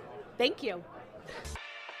great. Thank you.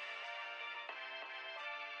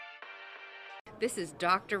 This is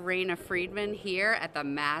Dr. Raina Friedman here at the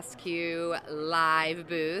MassCue live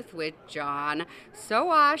booth with John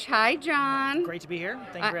Sowash. Hi, John. Great to be here.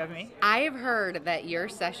 Thank you for having me. I have heard that your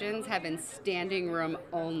sessions have been standing room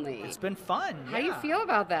only. It's been fun. How do you feel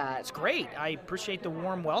about that? It's great. I appreciate the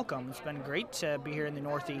warm welcome. It's been great to be here in the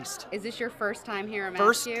Northeast. Is this your first time here at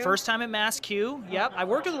MassCue? First time at MassCue, yep. I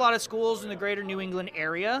worked with a lot of schools in the greater New England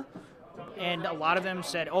area. And a lot of them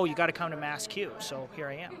said, "Oh, you got to come to MassCue." So here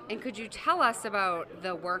I am. And could you tell us about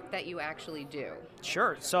the work that you actually do?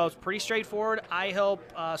 Sure. So it's pretty straightforward. I help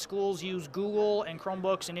schools use Google and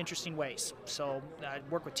Chromebooks in interesting ways. So I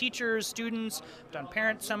work with teachers, students, I've done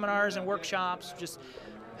parent seminars and workshops, just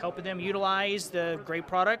helping them utilize the great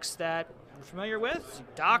products that we're familiar with,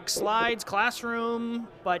 docs, slides, classroom,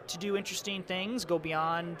 but to do interesting things, go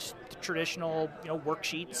beyond the traditional,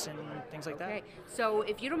 worksheets and things like that. Okay. So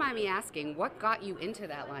if you don't mind me asking, what got you into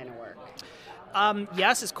that line of work?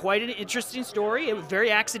 Yes, it's quite an interesting story. It was very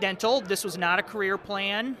accidental. This was not a career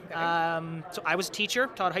plan. Okay. So I was a teacher,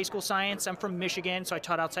 taught high school science. I'm from Michigan, so I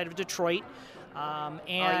taught outside of Detroit. And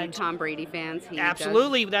all you Tom Brady fans?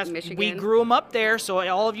 Absolutely. We grew him up there, so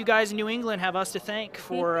all of you guys in New England have us to thank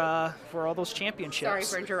for all those championships.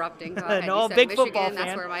 Sorry for interrupting. Go ahead. No, big Michigan, football fan.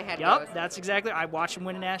 That's where my head goes. Yep, that's exactly. I watched him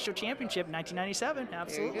win a national championship in 1997.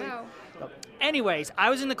 Absolutely. There you go. So, anyways, I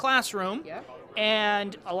was in the classroom,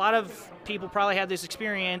 and a lot of people probably had this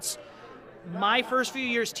experience. My first few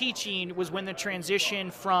years teaching was when the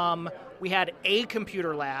transition from we had a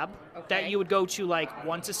computer lab that you would go to like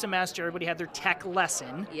once a semester. Everybody had their tech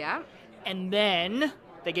lesson. Yeah. And then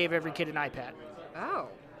they gave every kid an iPad. Oh.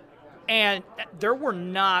 And there were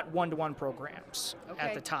not one-to-one programs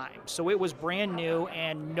at the time. So it was brand new,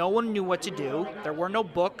 and no one knew what to do. There were no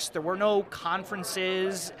books. There were no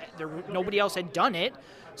conferences. Nobody else had done it.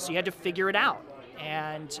 So you had to figure it out.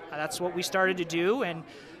 And that's what we started to do. And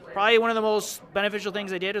probably one of the most beneficial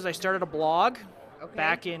things I did is I started a blog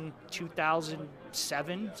back in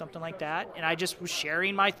 2007, something like that. And I just was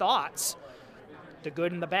sharing my thoughts, the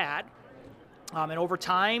good and the bad. And over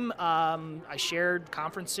time, I shared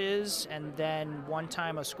conferences. And then one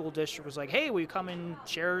time a school district was like, hey, will you come and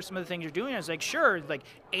share some of the things you're doing? I was like, sure. Like,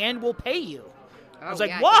 and we'll pay you. I was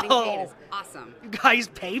like, whoa. Getting paid is awesome. You guys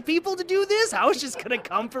pay people to do this? I was just going to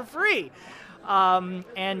come for free.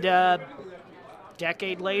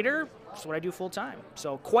 Decade later, that's what I do full time.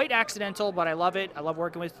 So quite accidental, but I love it. I love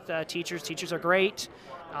working with teachers. Teachers are great.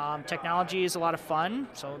 Technology is a lot of fun.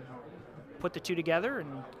 So put the two together,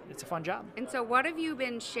 and it's a fun job. And so what have you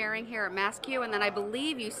been sharing here at MassCue? And then I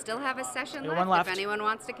believe you still have a session left if anyone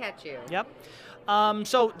wants to catch you. Yep.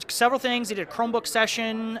 So several things. I did a Chromebook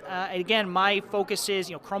session. Again, my focus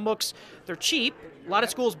is, Chromebooks, they're cheap. A lot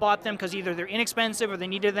of schools bought them because either they're inexpensive or they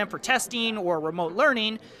needed them for testing or remote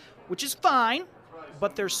learning, which is fine.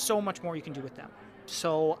 But there's so much more you can do with them.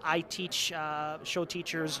 So I teach, show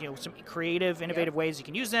teachers, some creative, innovative ways you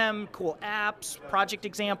can use them, cool apps, project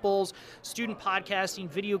examples, student podcasting,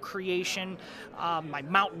 video creation, my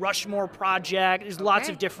Mount Rushmore project. There's lots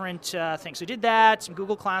of different things. So I did that, some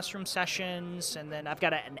Google Classroom sessions, and then I've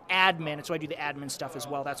got an admin, and so I do the admin stuff as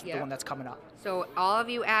well. That's the one that's coming up. So all of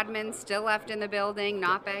you admins still left in the building,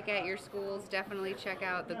 not back at your schools, definitely check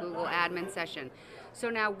out the Google admin session. So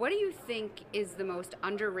now, what do you think is the most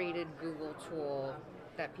underrated Google tool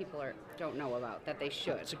that people don't know about, that they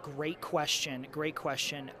should? It's a great question. Great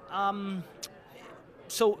question.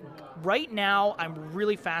 So right now, I'm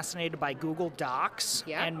really fascinated by Google Docs.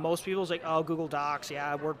 Yeah. And most people's like, oh, Google Docs,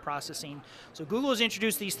 word processing. So Google has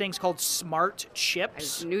introduced these things called smart chips. I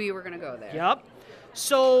just knew you were going to go there. Yep.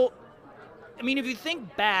 So, I mean, if you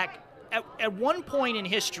think back, at one point in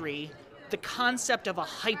history, the concept of a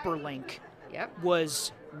hyperlink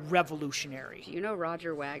was revolutionary. Do you know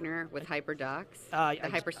Roger Wagner with HyperDocs, the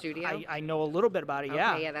Hyper Studio? I know a little bit about it,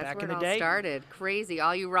 yeah. Yeah, that's back where in the it all day. started. Crazy,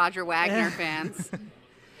 all you Roger Wagner fans.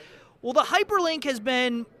 Well, the hyperlink has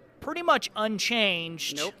been pretty much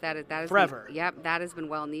unchanged that is forever. That has been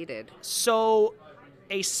well needed. So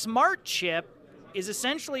a smart chip is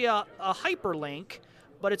essentially a hyperlink,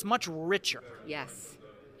 but it's much richer. Yes.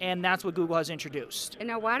 And that's what Google has introduced. And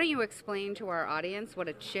now, why don't you explain to our audience what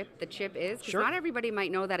the chip is? Because not everybody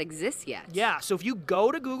might know that exists yet. Yeah, so if you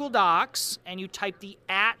go to Google Docs and you type the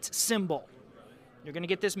 @ symbol, you're going to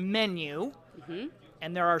get this menu,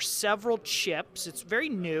 and there are several chips. It's very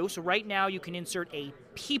new, so right now you can insert a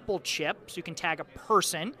people chip, so you can tag a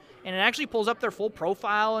person, and it actually pulls up their full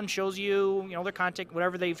profile and shows you, their contact,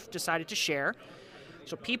 whatever they've decided to share.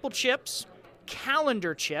 So people chips.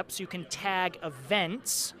 Calendar chips, you can tag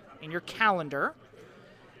events in your calendar,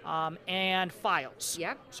 and files.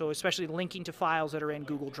 Yep. So especially linking to files that are in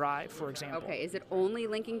Google Drive, for example. Okay, is it only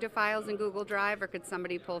linking to files in Google Drive, or could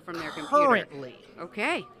somebody pull from their computer? Currently.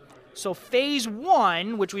 Okay. So phase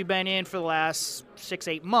 1, which we've been in for the last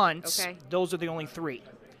 6-8 months, those are the only 3.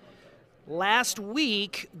 Last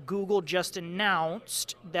week, Google just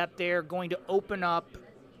announced that they're going to open up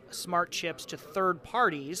smart chips to third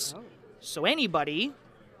parties. Oh. So anybody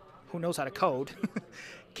who knows how to code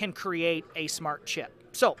can create a smart chip.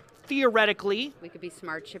 So theoretically, we could be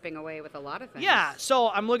smart chipping away with a lot of things. Yeah. So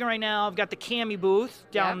I'm looking right now. I've got the Cami booth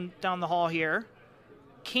down the hall here.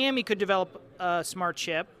 Cami could develop a smart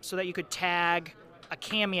chip so that you could tag a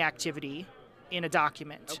Cami activity in a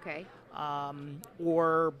document. Okay.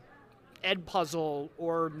 Or Edpuzzle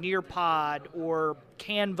or Nearpod or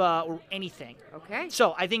Canva or anything. Okay.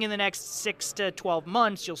 So I think in the next 6 to 12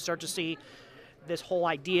 months, you'll start to see this whole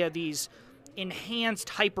idea, these enhanced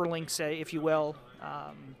hyperlinks, if you will,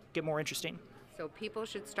 get more interesting. So people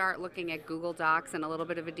should start looking at Google Docs in a little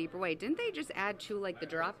bit of a deeper way. Didn't they just add to the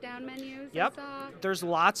drop-down menus? Yep. There's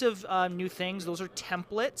lots of new things. Those are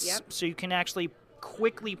templates. Yep. So you can actually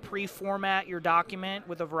quickly pre-format your document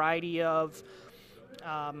with a variety of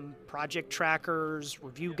project trackers,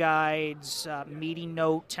 review guides, meeting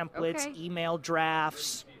note templates, email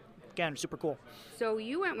drafts. Again, super cool. So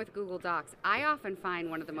you went with Google Docs. I often find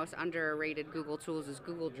one of the most underrated Google tools is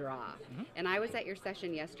Google Draw. Mm-hmm. And I was at your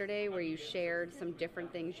session yesterday where you shared some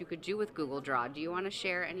different things you could do with Google Draw. Do you want to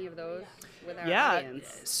share any of those with our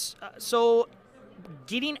audience? So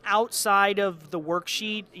getting outside of the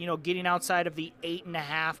worksheet, getting outside of the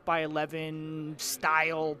 8.5 by 11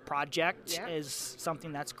 style project is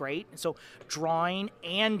something that's great. So drawing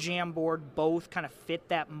and Jamboard both kind of fit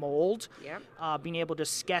that mold. Being able to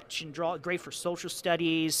sketch and draw, great for social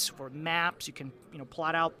studies, for maps. You can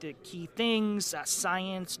plot out the key things,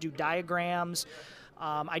 science, do diagrams.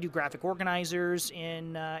 I do graphic organizers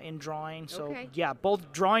in drawing. So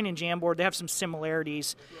both drawing and Jamboard, they have some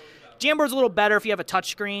similarities. Jamboard's a little better if you have a touch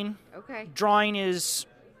screen. Drawing is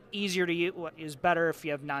easier to use, is better if you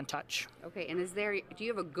have non-touch. And do you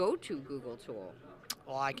have a go-to Google tool?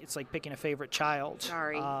 Well, it's like picking a favorite child.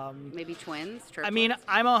 Sorry, maybe twins, triplets? I mean,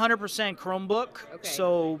 I'm 100% Chromebook,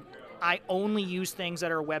 so I only use things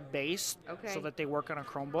that are web-based so that they work on a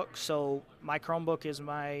Chromebook. So my Chromebook is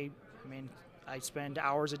I spend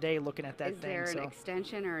hours a day looking at that thing. Is there an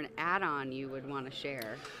extension or an add-on you would want to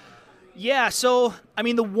share? Yeah, so,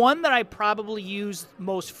 the one that I probably use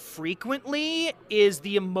most frequently is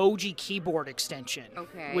the emoji keyboard extension,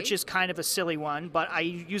 which is kind of a silly one, but I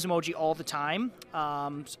use emoji all the time.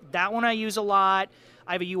 That one I use a lot.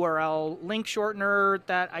 I have a URL link shortener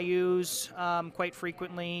that I use quite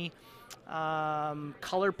frequently.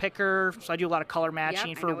 Color picker, so I do a lot of color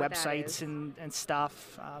matching for websites and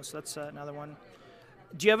stuff, so that's another one.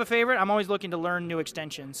 Do you have a favorite? I'm always looking to learn new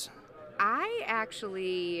extensions. I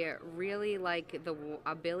actually really like the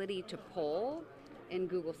ability to poll in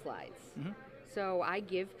Google Slides. Mm-hmm. So I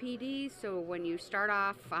give PD, so when you start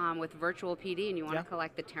off with virtual PD and you want to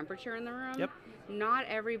collect the temperature in the room, not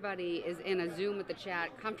everybody is in a Zoom with the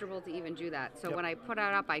chat comfortable to even do that. So when I put it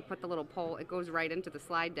up, I put the little poll, it goes right into the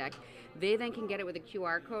slide deck. They then can get it with a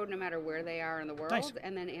QR code no matter where they are in the world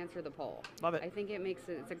and then answer the poll. Love it. I think it's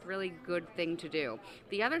a really good thing to do.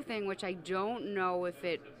 The other thing, which I don't know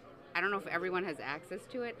if everyone has access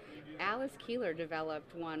to it. Alice Keeler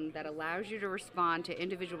developed one that allows you to respond to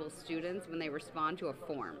individual students when they respond to a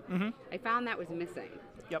form. Mm-hmm. I found that was missing.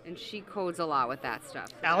 And she codes a lot with that stuff.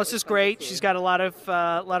 So Alice is great. She's got a lot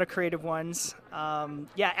of creative ones.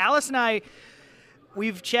 Alice and I,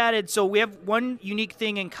 we've chatted. So we have one unique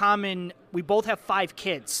thing in common. We both have 5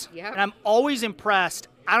 kids. And I'm always impressed.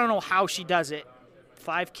 I don't know how she does it.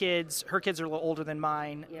 5 kids. Her kids are a little older than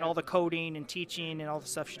mine. And all the coding and teaching and all the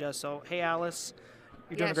stuff she does. So, hey, Alice,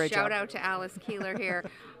 you're doing a great job. Shout out to Alice Keeler here.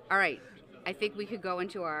 All right. I think we could go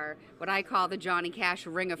into what I call the Johnny Cash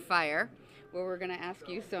Ring of Fire, where we're going to ask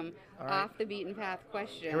you some off-the-beaten-path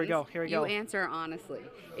questions. Here we go. You answer honestly.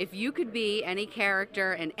 If you could be any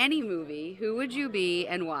character in any movie, who would you be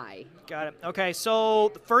and why? Got it. Okay, so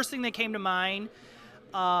the first thing that came to mind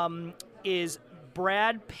is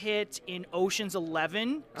Brad Pitt in Ocean's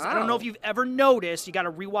 11. I don't know if you've ever noticed, you got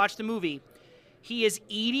to rewatch the movie. He is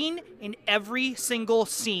eating in every single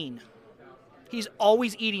scene. He's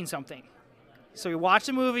always eating something. So you watch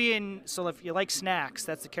the movie, and so if you like snacks,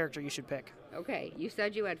 that's the character you should pick. Okay, you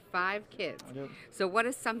said you had 5 kids. I do. So what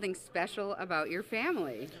is something special about your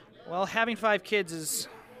family? Well, having 5 kids is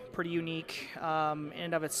pretty unique in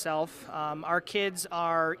and of itself. Our kids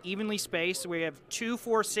are evenly spaced. We have 2,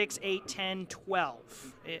 4, 6, 8, 10,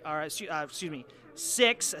 12.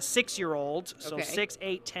 6, a 6-year-old. So 6,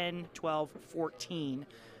 8, 10, 12, 14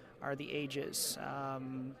 are the ages.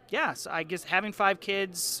 So I guess having 5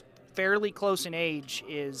 kids fairly close in age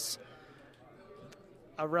is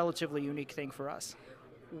a relatively unique thing for us.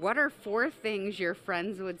 What are 4 things your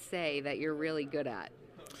friends would say that you're really good at?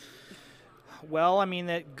 Well,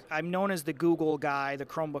 I'm known as the Google guy, the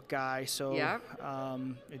Chromebook guy, so I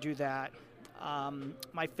do that.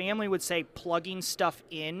 My family would say plugging stuff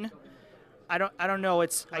in. I don't know.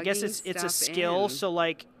 I guess it's a skill. So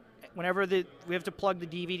like, whenever we have to plug the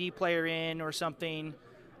DVD player in or something,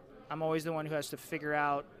 I'm always the one who has to figure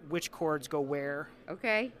out which cords go where.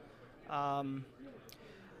 Okay.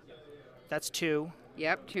 That's 2.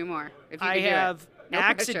 Yep, 2 more. If you I have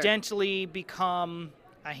accidentally become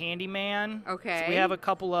a handyman. Okay. So we have a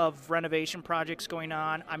couple of renovation projects going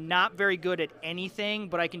on. I'm not very good at anything,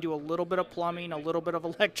 but I can do a little bit of plumbing, a little bit of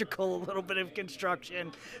electrical, a little bit of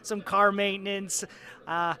construction, some car maintenance.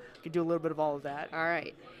 I can do a little bit of all of that. All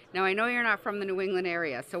right. Now, I know you're not from the New England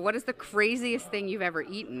area, so what is the craziest thing you've ever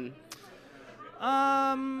eaten?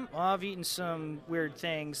 Well, I've eaten some weird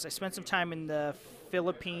things. I spent some time in the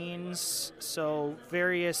Philippines, so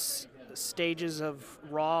various stages of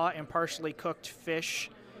raw and partially cooked fish.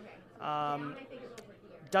 I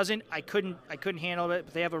couldn't handle it,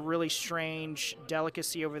 but they have a really strange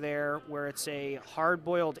delicacy over there where it's a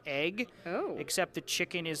hard-boiled egg, except the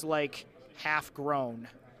chicken is like half grown.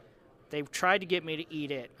 They tried to get me to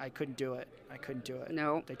eat it. I couldn't do it.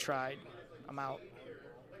 No. They tried. I'm out.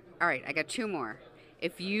 All right, I got two more.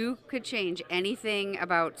 If you could change anything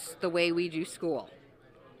about the way we do school,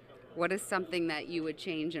 what is something that you would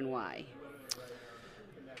change and why?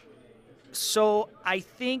 So I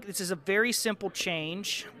think this is a very simple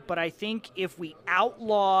change, but I think if we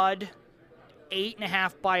outlawed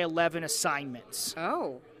 8.5 by 11 assignments,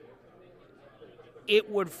 it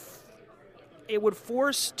would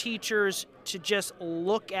force teachers to just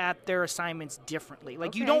look at their assignments differently.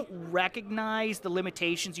 Like you don't recognize the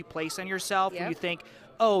limitations you place on yourself when you think,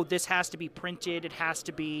 oh, this has to be printed, it has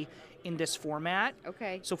to be in this format.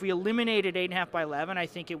 Okay. So if we eliminated 8.5 by 11, I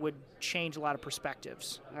think it would change a lot of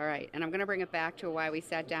perspectives. All right, and I'm going to bring it back to why we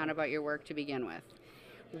sat down about your work to begin with.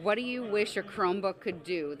 What do you wish a Chromebook could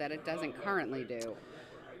do that it doesn't currently do?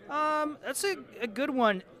 That's a good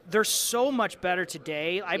one. They're so much better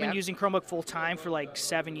today. I've been using Chromebook full time for like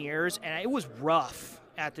 7 years, and it was rough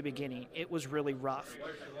at the beginning. It was really rough.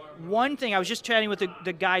 One thing, I was just chatting with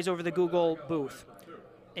the guys over the Google booth,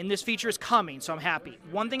 and this feature is coming, so I'm happy.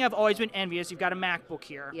 One thing I've always been envious, you've got a MacBook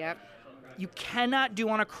here. Yep. You cannot do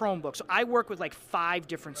on a Chromebook. So I work with like 5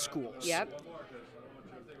 different schools. Yep.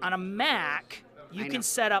 On a Mac, you can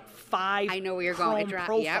set up 5 I know where you're Chrome going.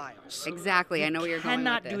 profiles. Yep. Exactly. I know where you're going with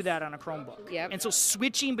cannot this. do that on a Chromebook. Yep. And so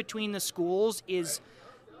switching between the schools is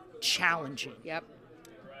challenging. Yep.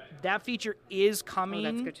 That feature is coming.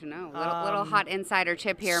 Oh, that's good to know. Little hot insider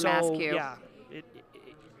tip here, MassQ. Yeah,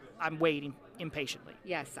 I'm waiting impatiently.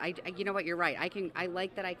 Yes, you know what? You're right. I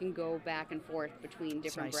like that I can go back and forth between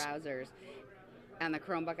different browsers. On the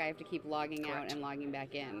Chromebook, I have to keep logging out and logging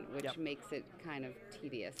back in, which makes it kind of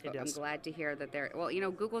tedious. But I'm glad to hear that they're,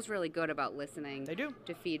 Google's really good about listening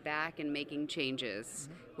to feedback and making changes.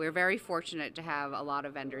 We're very fortunate to have a lot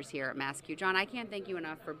of vendors here at MassQ. John, I can't thank you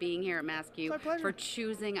enough for being here at MassQ, for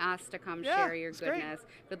choosing us to come share your goodness.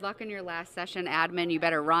 Great. Good luck in your last session. Admin, you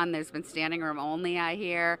better run. There's been standing room only, I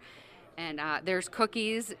hear. And there's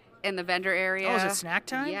cookies in the vendor area. Oh, is it snack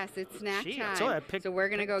time? Yes, it's snack time. So we're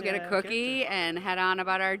going to go get a cookie and head on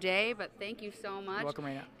about our day. But thank you so much. You're welcome,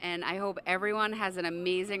 Raina. And I hope everyone has an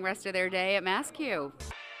amazing rest of their day at MassQ.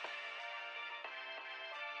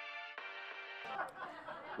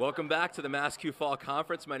 Welcome back to the MassQ Fall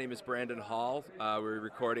Conference. My name is Brandon Hall. We're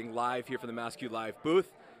recording live here from the MassQ Live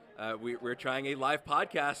booth. We're trying a live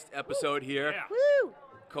podcast episode here. Yeah. Woo!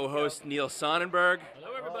 Co-host Neil Sonnenberg.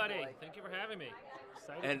 Hello, everybody. Thank you for having me.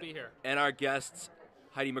 Excited to be here. And our guests,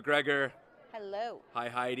 Heidi McGregor. Hello. Hi,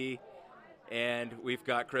 Heidi. And we've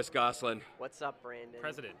got Chris Goslin. What's up, Brandon?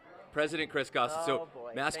 President Chris Goslin. Oh,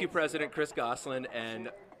 boy. MassQ President Chris Goslin and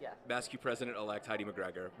MassQ President-elect Heidi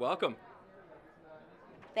McGregor. Welcome.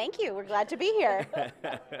 Thank you. We're glad to be here.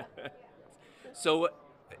 So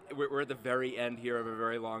we're at the very end here of a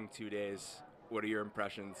very long 2 days. What are your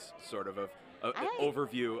impressions, sort of an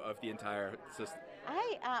overview of the entire system?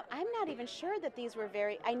 I'm not even sure that these were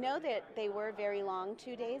I know that they were very long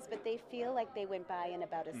 2 days, but they feel like they went by in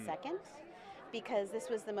about a second, because this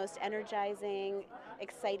was the most energizing,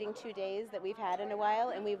 exciting 2 days that we've had in a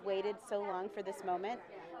while, and we've waited so long for this moment.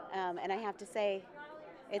 And I have to say,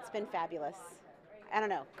 it's been fabulous. I don't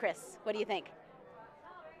know. Chris, what do you think?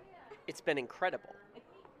 It's been incredible.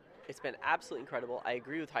 It's been absolutely incredible. I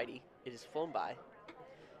agree with Heidi. It has flown by.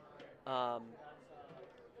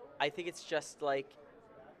 I think it's just like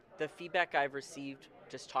the feedback I've received,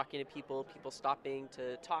 just talking to people stopping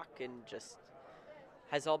to talk, and just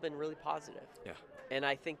has all been really positive. Yeah. And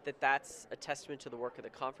I think that that's a testament to the work of the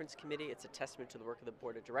conference committee. It's a testament to the work of the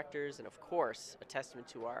board of directors, and of course, a testament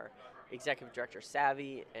to our executive director,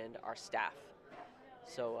 Savvy, and our staff.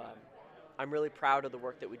 So I'm really proud of the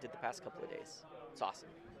work that we did the past couple of days. It's awesome.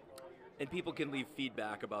 And people can leave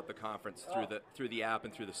feedback about the conference through the app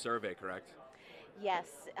and through the survey, correct?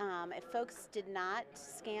 Yes. If folks did not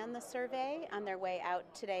scan the survey on their way out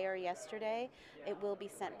today or yesterday, it will be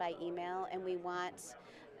sent by email, and we want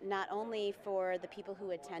not only for the people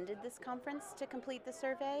who attended this conference to complete the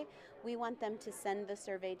survey, we want them to send the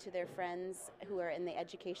survey to their friends who are in the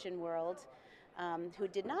education world who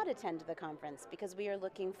did not attend the conference, because we are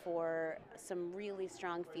looking for some really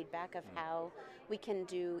strong feedback of how we can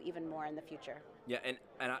do even more in the future. Yeah, and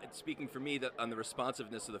speaking for me, on the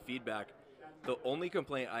responsiveness of the feedback, The only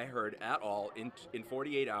complaint I heard at all in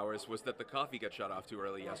 48 hours was that the coffee got shut off too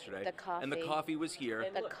early yesterday. The coffee. And the coffee was here.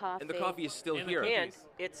 The coffee. And the coffee is still and here. And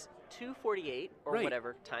it's 2:48 or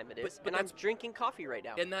whatever time it is, but and I'm drinking coffee right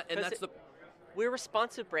now. And that's we're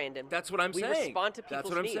responsive, Brandon. That's what I'm saying. We respond to people's needs. That's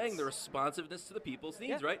what I'm saying. The needs. responsiveness to the people's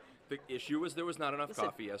needs, right? The issue was there was not enough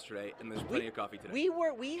coffee yesterday, and there's plenty of coffee today.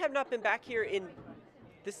 We have not been back here in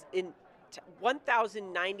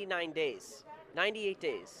 1,099 days, 98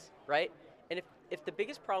 days, right? And if the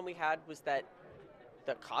biggest problem we had was that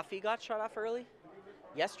the coffee got shut off early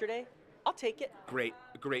yesterday, I'll take it. Great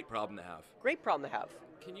problem to have. Great problem to have.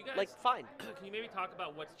 Can you guys fine? Can you maybe talk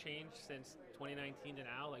about what's changed since 2019 to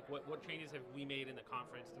now? Like what changes have we made in the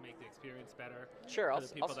conference to make the experience better? Sure, for the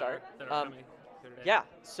people I'll start. That are coming here today? Yeah.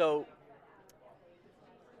 So,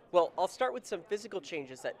 well, I'll start with some physical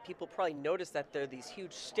changes that people probably noticed, that there are these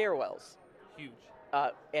huge stairwells. Huge.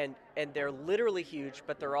 And they're literally huge,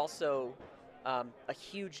 but they're also a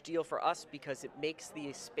huge deal for us because it makes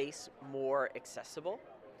the space more accessible.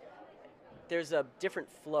 There's a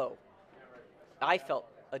different flow. I felt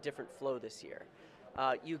a different flow this year.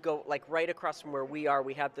 You go like right across from where we are,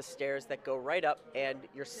 we have the stairs that go right up, and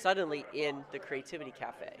you're suddenly in the Creativity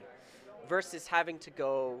Cafe, versus having to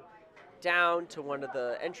go down to one of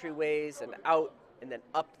the entryways and out and then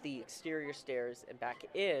up the exterior stairs and back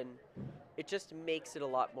in. It just makes it a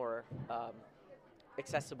lot more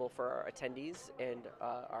accessible for our attendees and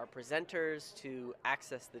our presenters to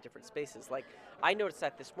access the different spaces. Like, I noticed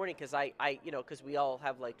that this morning because because we all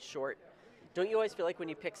have like short. Don't you always feel like when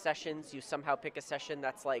you pick sessions, you somehow pick a session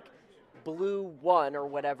that's like blue 1 or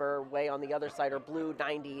whatever way on the other side, or blue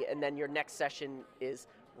 90, and then your next session is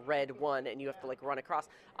red 1, and you have to like run across.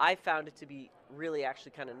 I found it to be really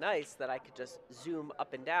actually kind of nice that I could just zoom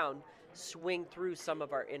up and down, swing through some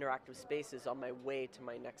of our interactive spaces on my way to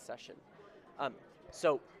my next session.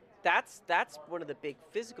 So that's one of the big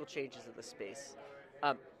physical changes of the space.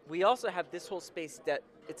 We also have this whole space that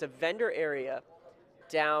it's a vendor area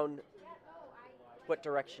down. What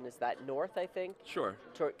direction is that? North, I think? Sure.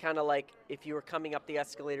 Kind of like if you were coming up the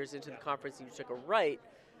escalators into the conference and you took a right.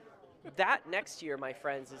 That next year, my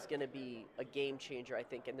friends, is going to be a game changer, I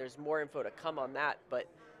think, and there's more info to come on that, but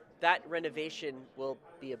that renovation will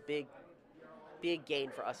be a big gain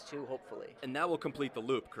for us too, hopefully. And that will complete the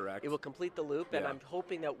loop, correct? It will complete the loop, and I'm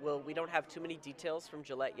hoping that we don't have too many details from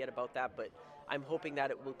Gillette yet about that, but I'm hoping that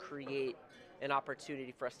it will create an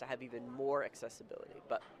opportunity for us to have even more accessibility.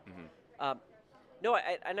 But no,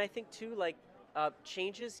 I think too, like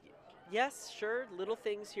changes, yes, sure, little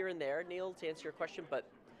things here and there, Neil, to answer your question, but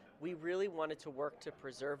we really wanted to work to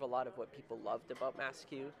preserve a lot of what people loved about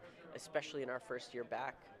MassQ, especially in our first year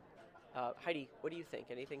back. Heidi, what do you think?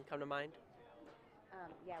 Anything come to mind?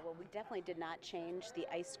 Yeah, well, we definitely did not change the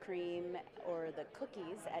ice cream or the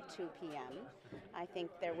cookies at 2 p.m. I think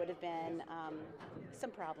there would have been some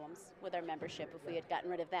problems with our membership if we had gotten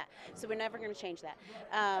rid of that. So we're never going to change that.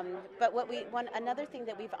 But another thing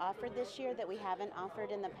that we've offered this year that we haven't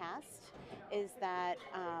offered in the past is that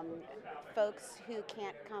folks who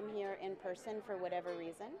can't come here in person for whatever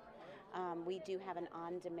reason, we do have an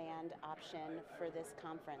on-demand option for this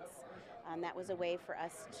conference. That was a way for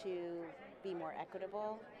us to be more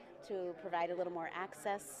equitable, to provide a little more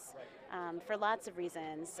access for lots of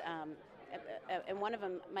reasons. And one of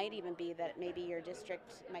them might even be that maybe your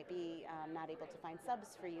district might be not able to find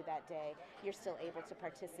subs for you that day. You're still able to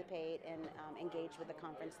participate and engage with the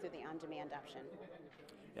conference through the on-demand option.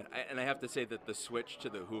 And I have to say that the switch to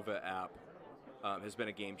the Whova app has been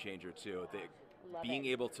a game changer too. Being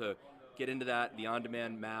able to get into that, the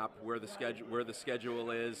on-demand map, where the schedule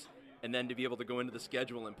is, and then to be able to go into the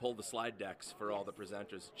schedule and pull the slide decks for all the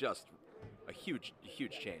presenters, just a huge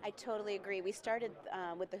change. I totally agree. We started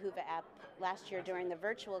with the Whova app last year during the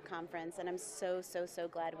virtual conference, and I'm so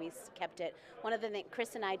glad we kept it. One of the things,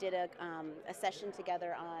 Chris and I did a session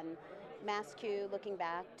together on MassQ, looking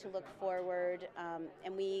back to look forward,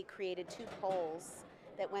 and we created 2 polls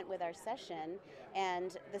that went with our session,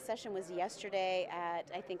 and the session was yesterday at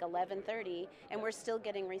I think 11:30, and we're still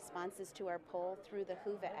getting responses to our poll through the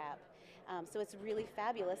Whova app. So it's really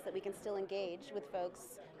fabulous that we can still engage with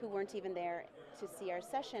folks who weren't even there to see our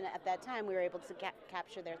session at that time. We were able to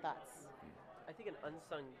capture their thoughts. I think an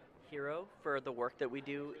unsung hero for the work that we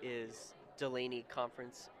do is Delaney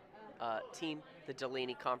Conference team, the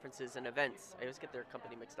Delaney Conferences and Events. I always get their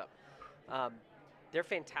company mixed up. They're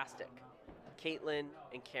fantastic. Caitlin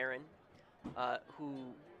and Karen,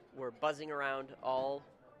 who were buzzing around all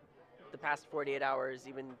the past 48 hours,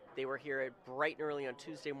 even they were here bright and early on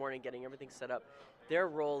Tuesday morning getting everything set up. Their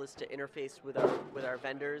role is to interface with our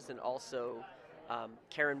vendors and also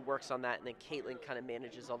Karen works on that, and then Caitlin kind of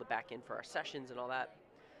manages all the back end for our sessions and all that.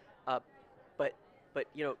 But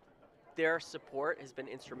you know, their support has been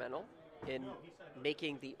instrumental in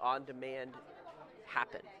making the on-demand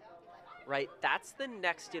happen. Right? That's the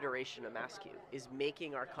next iteration of MassQ, is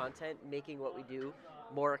making our content, making what we do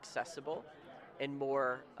more accessible and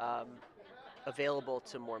more available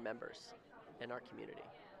to more members in our community.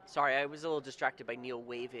 Sorry, I was a little distracted by Neil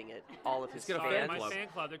waving at all of his fans. My fan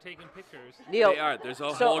club, they're taking pictures. Neil, they are. There's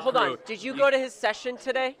a so whole hold crew. on. Did you go to his session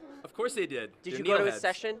today? Of course they did. Did They're you go to Neil his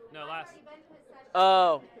heads. session? No, last.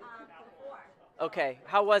 Oh. Okay.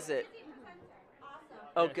 How was it?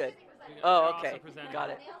 Oh, good. Oh, okay.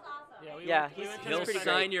 Got it. Yeah, He'll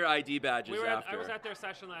sign your ID badges after. I was at their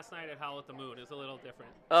session last night at Howl at the Moon. It was a little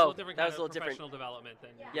different. Oh, that was a little different. Professional development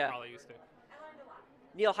than you're probably used to.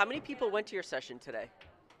 Neil, how many people went to your session today?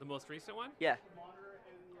 The most recent one? Yeah.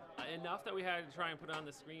 Enough that we had to try and put it on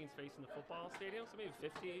the screens facing the football stadium, so maybe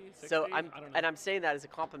 50, 60. So I don't know. I'm saying that as a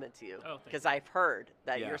compliment to you, because I've heard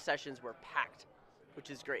that your sessions were packed, which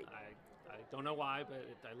is great. I don't know why, but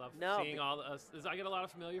I love seeing all us. I get a lot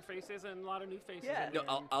of familiar faces and a lot of new faces. Yeah. And,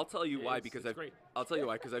 No, I'll tell you why, because I'll tell you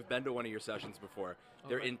why, because I've been to one of your sessions before.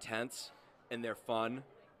 They're intense and they're fun,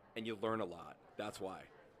 and you learn a lot. That's why.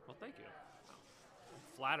 Well, thank you.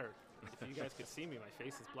 I'm flattered. If you guys could see me, my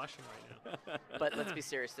face is blushing right now. But let's be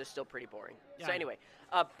serious, they're still pretty boring. Yeah, so anyway,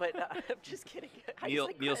 I'm just kidding.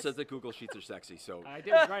 Neil says that Google Sheets are sexy, so. I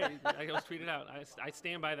did, right. I was tweeted out. I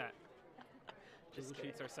stand by that. Google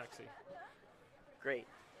Sheets are sexy. Great.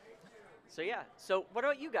 So yeah. So what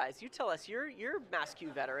about you guys? You tell us. You're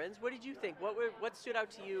MassQ veterans. What did you think? What stood out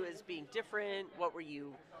to you as being different? What were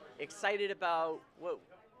you excited about?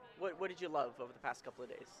 What did you love over the past couple of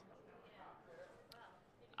days?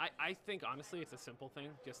 I think honestly it's a simple thing,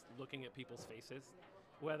 just looking at people's faces,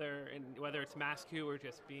 whether it's MassQ or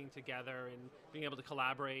just being together and being able to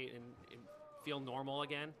collaborate and feel normal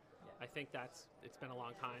again. I think it's been a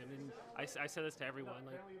long time, and I say this to everyone,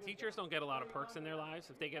 like, teachers don't get a lot of perks in their lives.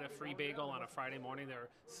 If they get a free bagel on a Friday morning, they're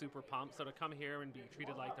super pumped. So to come here and be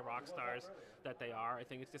treated like the rock stars that they are, I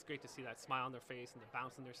think it's just great to see that smile on their face and the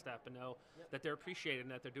bounce in their step, and know that they're appreciated and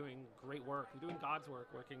that they're doing great work. They're doing God's work,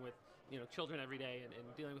 working with children every day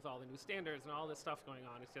and dealing with all the new standards and all this stuff going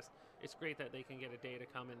on. It's great that they can get a day to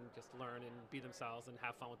come and just learn and be themselves and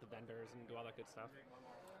have fun with the vendors and do all that good stuff.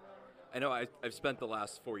 I know I've spent the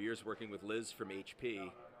last 4 years working with Liz from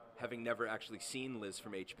HP, having never actually seen Liz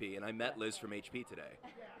from HP, and I met Liz from HP today,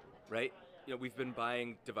 right? We've been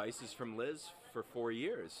buying devices from Liz for 4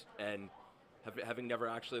 years, and having never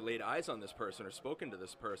actually laid eyes on this person or spoken to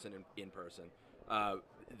this person in person,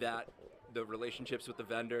 that the relationships with the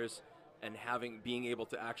vendors and being able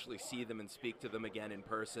to actually see them and speak to them again in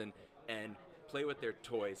person and play with their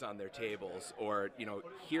toys on their tables, or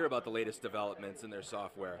hear about the latest developments in their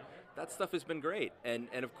software. That stuff has been great, and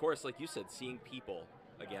of course, like you said, seeing people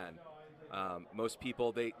again. Most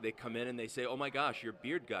people they come in and they say, "Oh my gosh, your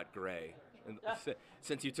beard got gray." And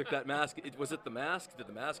since you took that mask, was it the mask? Did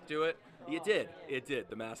the mask do it? It did.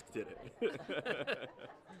 The mask did it.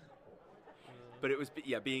 But it was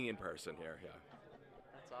being in person here. Yeah.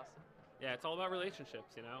 That's awesome. Yeah, it's all about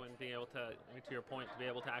relationships, and being able to your point, to be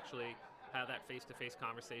able to actually have that face-to-face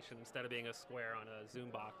conversation instead of being a square on a Zoom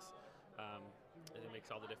box. And it makes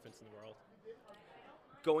all the difference in the world.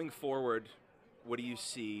 Going forward, what do you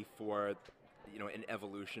see for an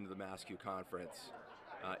evolution of the MassQ conference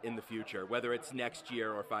in the future, whether it's next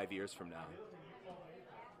year or 5 years from now?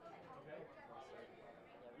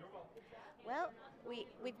 Well,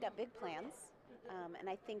 we've got big plans, and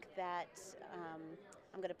I think that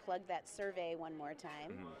I'm going to plug that survey one more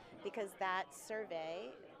time, because that survey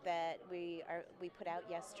that we put out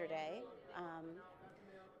yesterday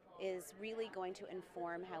is really going to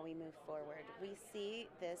inform how we move forward. We see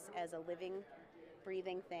this as a living,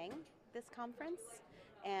 breathing thing, this conference,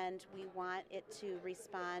 and we want it to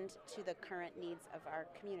respond to the current needs of our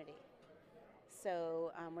community.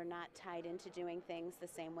 So we're not tied into doing things the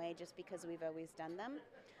same way just because we've always done them.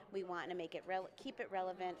 We want to make it keep it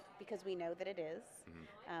relevant because we know that it is,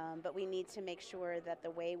 but we need to make sure that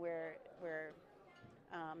the way we're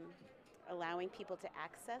allowing people to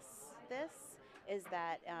access this is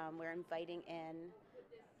that we're inviting in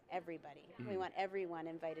everybody. We want everyone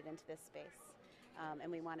invited into this space,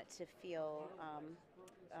 and we want it to feel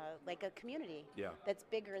like a community that's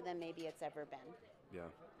bigger than maybe it's ever been. Yeah.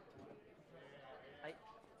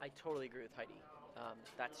 I totally agree with Heidi.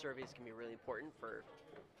 That survey is going to be really important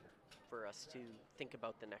for us to think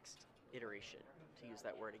about the next iteration, to use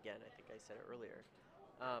that word again. I think I said it earlier.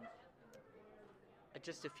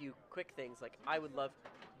 Just a few quick things. Like I would love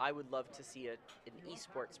to see an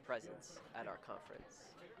esports presence at our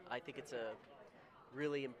conference. I think it's a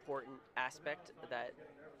really important aspect that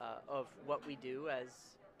of what we do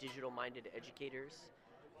as digital-minded educators.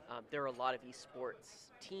 There are a lot of esports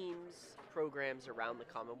teams, programs around the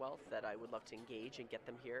Commonwealth that I would love to engage and get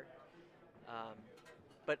them here,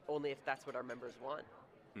 but only if that's what our members want,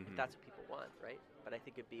 if that's what people want, right? But I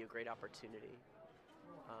think it'd be a great opportunity.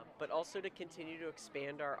 But also to continue to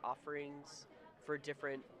expand our offerings for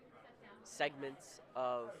different segments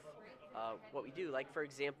of what we do. Like, for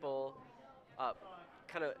example,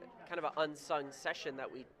 kind of an unsung session that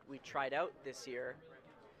we tried out this year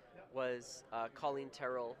was Colleen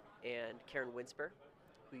Terrell and Karen Winsper,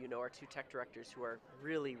 who you know are two tech directors who are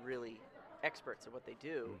really, really experts at what they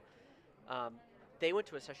do. They went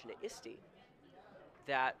to a session at ISTE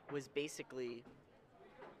that was basically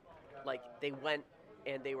like they went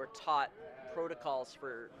and they were taught protocols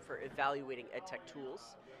for evaluating EdTech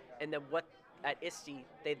tools. And then at ISTE,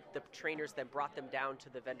 the trainers then brought them down to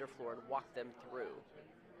the vendor floor and walked them through,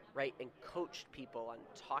 right? And coached people on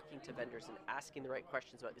talking to vendors and asking the right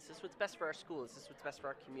questions about, is this what's best for our school? Is this what's best for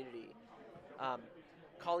our community?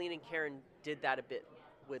 Colleen and Karen did that a bit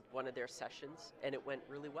with one of their sessions, and it went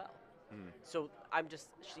really well. So I'm just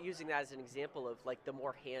using that as an example of like the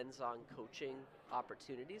more hands-on coaching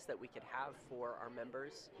opportunities that we could have for our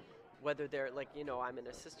members, whether they're like, I'm an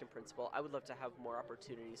assistant principal. I would love to have more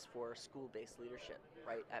opportunities for school-based leadership,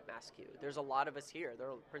 right, at MassQ. There's a lot of us here. There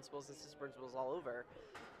are principals, assistant principals all over.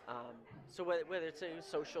 So whether it's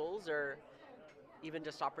socials or even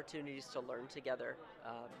just opportunities to learn together,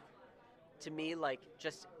 to me, like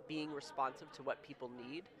just being responsive to what people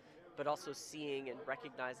need, but also seeing and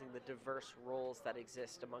recognizing the diverse roles that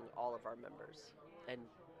exist among all of our members and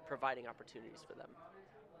providing opportunities for them.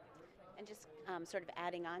 And just sort of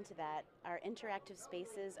adding on to that, our interactive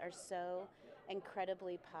spaces are so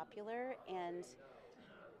incredibly popular, and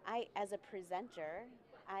I, as a presenter,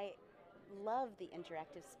 I love the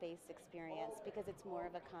interactive space experience because it's more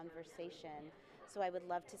of a conversation. So I would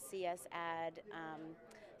love to see us add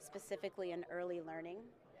specifically an early learning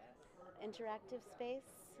interactive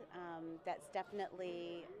space. That's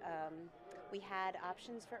definitely, we had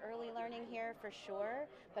options for early learning here for sure,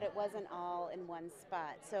 but it wasn't all in one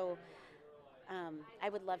spot. So I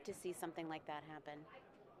would love to see something like that happen.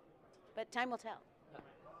 But time will tell.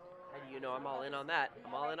 And I'm all in on that.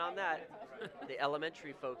 I'm all in on that. The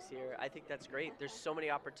elementary folks here, I think that's great. There's so many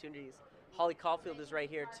opportunities. Holly Caulfield is right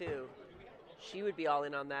here too. She would be all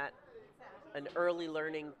in on that. An early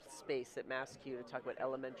learning space at MassQ to talk about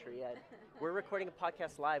elementary ed. We're recording a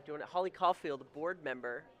podcast live doing it. Holly Caulfield, a board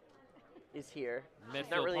member, is here. Medfield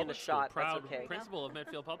She's not really in the shot. Proud That's okay. Principal of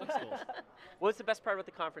Medfield Public Schools. What's the best part about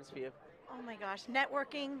the conference for you? Oh my gosh,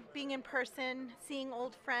 networking, being in person, seeing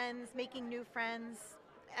old friends, making new friends,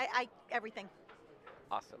 everything.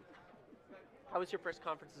 Awesome. How was your first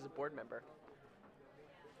conference as a board member?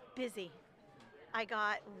 Busy. I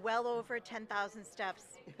got well over 10,000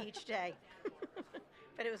 steps each day,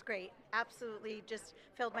 but it was great. Absolutely just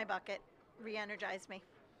filled my bucket, re-energized me.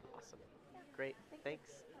 Awesome. Great.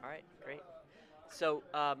 Thanks. All right. Great. So,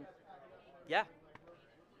 yeah.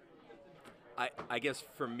 I guess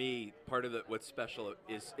for me, part of what's special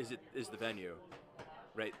is the venue,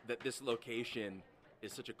 right? That this location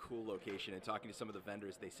is such a cool location. And talking to some of the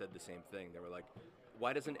vendors, they said the same thing. They were like,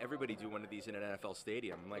 why doesn't everybody do one of these in an NFL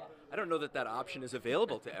stadium? I'm like, I don't know that option is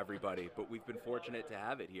available to everybody, but we've been fortunate to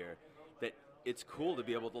have it here. That it's cool to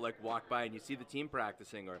be able to like walk by and you see the team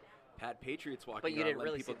practicing, or Pat Patriots walking. But you didn't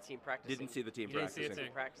really see the team practicing. Didn't see the team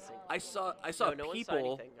practicing. I saw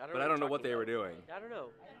people, but I don't know what they were doing. I don't know.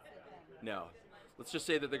 No. Let's just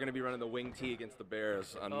say that they're going to be running the wing tee against the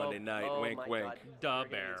Bears on Monday night. Wink, wink. The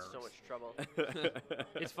Bears. So much trouble.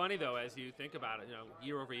 It's funny though, as you think about it.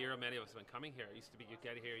 Year over year, many of us have been coming here. It used to be you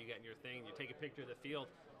get here, you get in your thing, you take a picture of the field,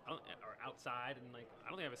 or outside, and like I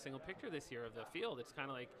don't think I have a single picture this year of the field. It's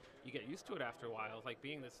kind of like you get used to it after a while. It's like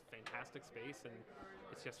being this fantastic space, and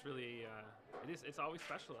it's just really it's always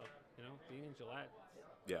special though. Being in Gillette.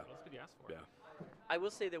 Yeah. What else could you ask for? Yeah. I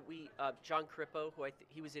will say that John Crippo, who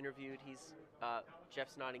he was interviewed,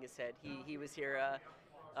 Jeff's nodding his head. He was here,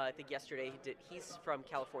 I think yesterday. He's from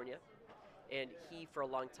California, and he for a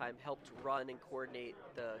long time helped run and coordinate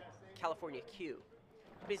the California Q,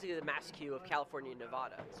 basically the MassQ of California and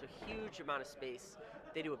Nevada. So huge amount of space.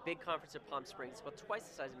 They do a big conference in Palm Springs, about twice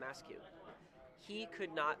the size of MassQ. He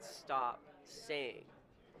could not stop saying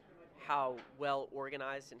how well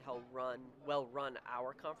organized and how well run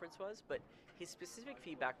our conference was, but his specific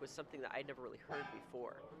feedback was something that I'd never really heard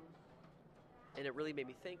before. And it really made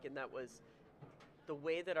me think, and that was the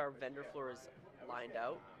way that our vendor floor is lined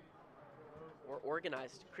out or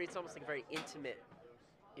organized. It creates almost like a very intimate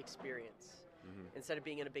experience instead of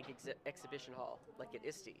being in a big exhibition hall like at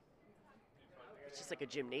ISTE. It's just like a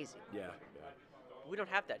gymnasium. Yeah. We don't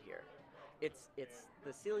have that here. It's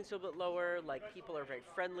the ceiling's a little bit lower. Like, people are very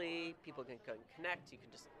friendly. People can connect. You can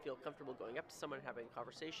just feel comfortable going up to someone and having a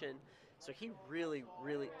conversation. So he really,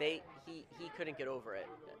 he couldn't get over it.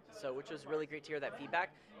 So, which was really great to hear that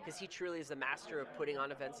feedback, because he truly is the master of putting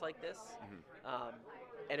on events like this.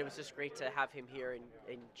 And it was just great to have him here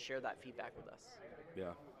and share that feedback with us.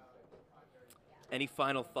 Yeah. Any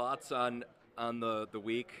final thoughts on the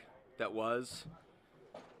week that was?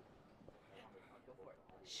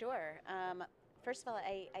 Sure. First of all,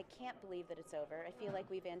 I can't believe that it's over. I feel like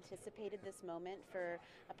we've anticipated this moment for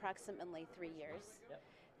approximately 3 years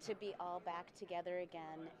to be all back together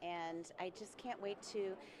again. And I just can't wait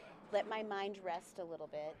to let my mind rest a little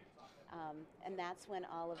bit. And that's when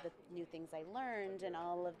all of the new things I learned and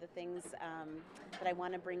all of the things that I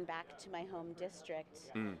want to bring back to my home district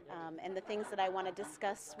and the things that I want to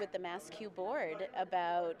discuss with the MassCue board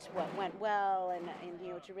about what went well and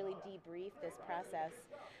to really debrief this process.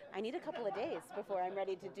 I need a couple of days before I'm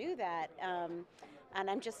ready to do that. And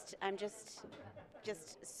I'm just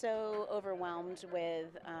so overwhelmed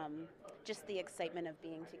with just the excitement of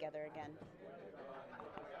being together again.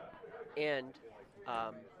 And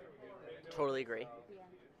totally agree.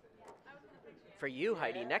 For you,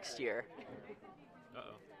 Heidi, next year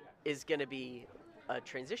is going to be a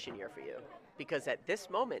transition year for you, because at this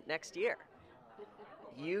moment next year,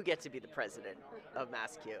 you get to be the president of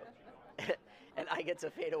MassCue, and I get to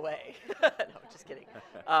fade away. No, just kidding.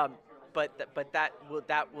 But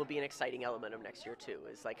that will be an exciting element of next year too.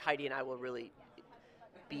 Is like Heidi and I will really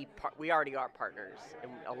be we already are partners in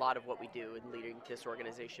a lot of what we do in leading this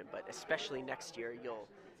organization, but especially next year, you'll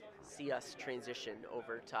see us transition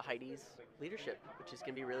over to Heidi's leadership, which is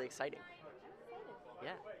going to be really exciting.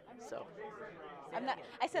 Yeah. So.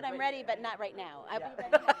 I said I'm ready, but not right now. I'll be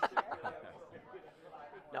ready next year.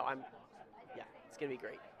 No, yeah, it's going to be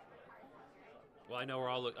great. Well, I know we're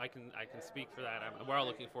all. I can speak for that. We're all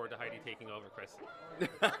looking forward to Heidi taking over, Chris.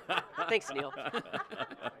 Thanks, Neil.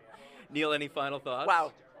 Neil, any final thoughts?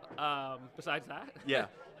 Wow. Besides that? Yeah.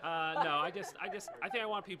 No, I think I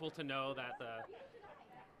want people to know that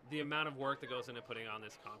the amount of work that goes into putting on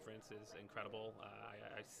this conference is incredible.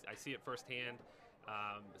 I see it firsthand.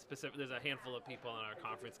 There's a handful of people on our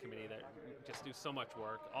conference committee that just do so much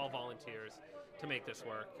work, all volunteers, to make this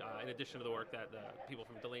work, in addition to the work that the people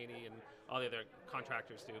from Delaney and all the other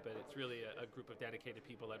contractors do. But it's really a group of dedicated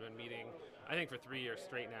people that have been meeting, I think for 3 years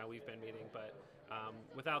straight now we've been meeting, but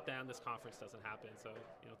without them this conference doesn't happen. So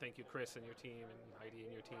thank you, Chris and your team, and Heidi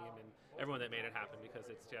and your team, and everyone that made it happen, because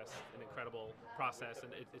it's just an incredible process, and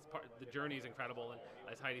the journey is incredible. And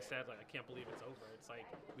as Heidi said, like, I can't believe it's over. It's like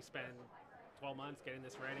we spend 12 months getting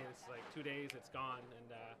this ready, and it's like 2 days, it's gone,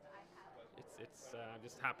 and I'm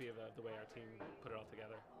just happy of the way our team put it all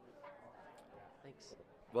together. Thanks.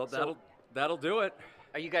 Well, that'll do it.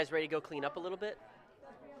 Are you guys ready to go clean up a little bit?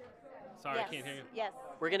 Sorry, yes. I can't hear you. Yes.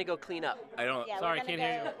 We're going to go clean up. I don't. Yeah, sorry, I can't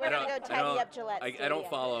hear you. We're going to go tidy up Gillette. I don't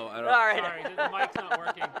follow. All right. Sorry, the mic's not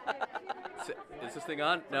working. Is this thing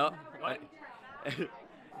on? No.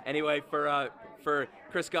 Anyway, for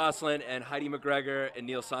Chris Goslin and Heidi McGregor and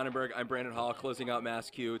Neil Sonnenberg, I'm Brandon Hall, closing out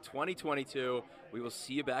MassCue 2022. We will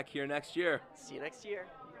see you back here next year. See you next year.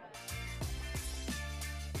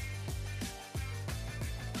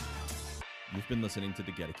 You've been listening to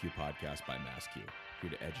the Get a Q podcast by MassCue, here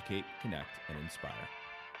to educate, connect, and inspire.